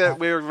sound like that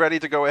we're ready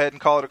to go ahead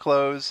and call it a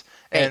close,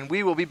 and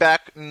we will be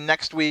back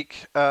next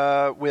week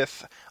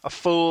with a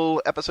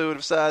full episode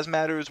of Size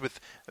Matters with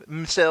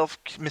myself,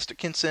 Mr.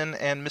 Kinson,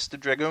 and Mr.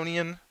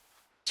 Dragonian.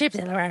 Chips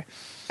everywhere.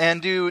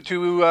 And to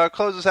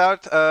close us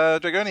out,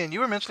 Dragonian,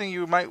 you were mentioning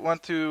you might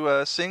want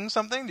to sing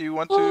something. Do you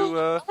want to?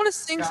 I want to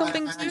sing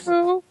something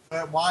too.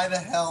 But why the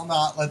hell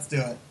not? Let's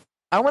do it.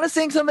 I want to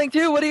sing something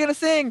too. What are you going to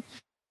sing?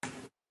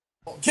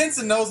 Well,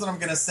 Kinson knows what I'm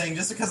going to sing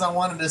just because I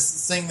wanted to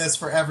sing this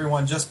for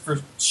everyone, just for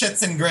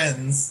shits and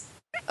grins.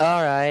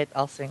 All right,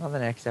 I'll sing on the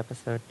next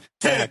episode.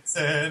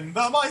 Kinson,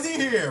 the mighty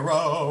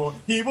hero,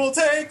 he will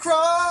take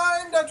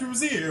crime down to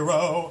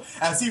zero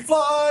as he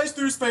flies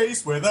through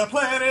space with a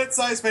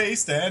planet-sized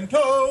face and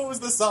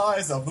toes the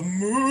size of the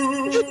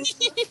moon.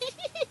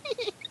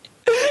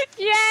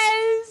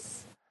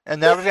 Yes! And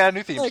now we've got a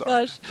new theme song. Oh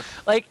my gosh.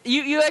 Like,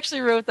 you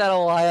actually wrote that a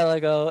while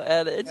ago,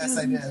 and it Yes,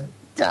 I did.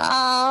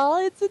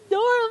 Oh, it's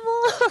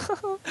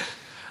adorable.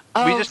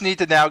 We just need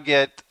to now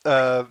get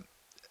I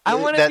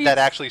that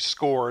actually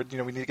scored.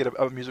 We need to get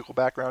a musical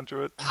background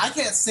to it. I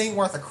can't sing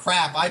worth a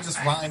crap. I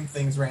just rhyme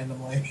things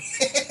randomly.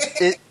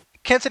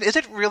 Kenson, is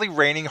it really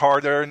raining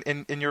hard there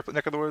in your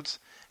neck of the woods?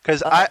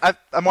 Because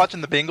I'm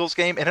watching the Bengals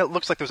game, and it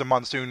looks like there's a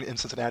monsoon in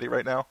Cincinnati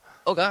right now.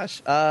 Oh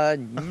gosh, no, I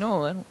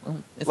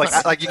don't.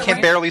 It's like you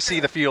can barely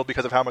see the field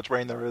because of how much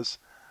rain there is.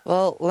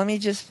 Well, let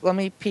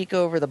me peek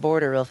over the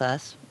border real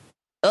fast.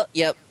 Oh,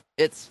 yep,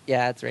 it's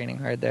raining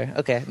hard there.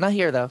 Okay, not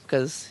here though,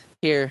 because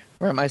here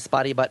where my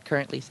spotty butt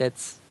currently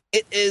sits,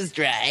 it is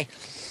dry.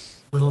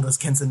 Little does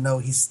Kinson know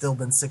he's still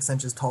been 6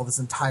 inches tall this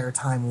entire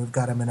time. We've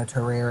got him in a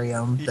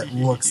terrarium that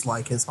looks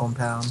like his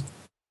hometown.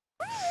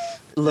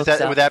 Would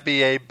that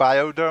be a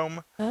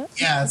biodome? Huh?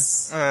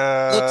 Yes.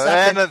 Looks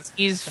up and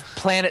sees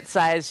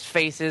planet-sized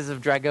faces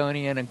of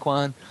Dragonian and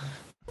Quan.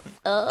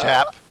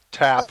 Tap,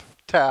 tap,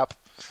 tap.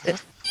 Better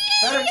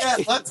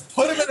yet, let's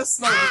put him in a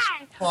snow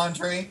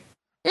laundry.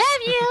 Love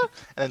you.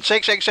 And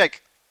shake, shake,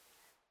 shake.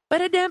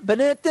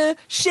 Ba-da-dum,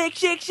 shake,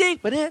 shake,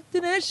 shake.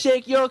 Ba-da-da-da,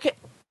 shake your cat.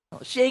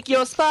 Shake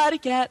your spotty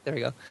cat. There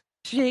we go.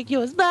 Shake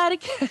your spotty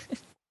cat.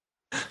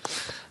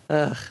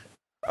 Ugh.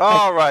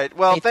 All right.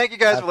 Well, thank you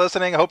guys for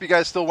listening. I hope you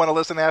guys still want to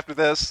listen after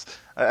this.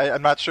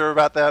 I'm not sure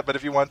about that, but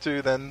if you want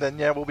to, then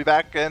yeah, we'll be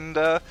back and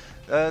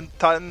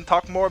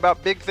talk more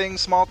about big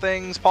things, small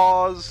things,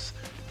 paws,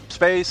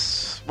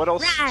 space. What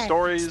else? Right.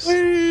 Stories,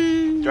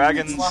 Thanks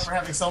dragons. a lot for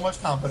having so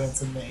much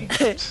confidence in me.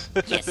 Yes.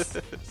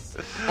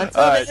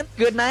 Until then,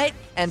 good night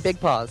and big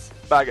paws.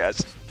 Bye,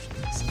 guys.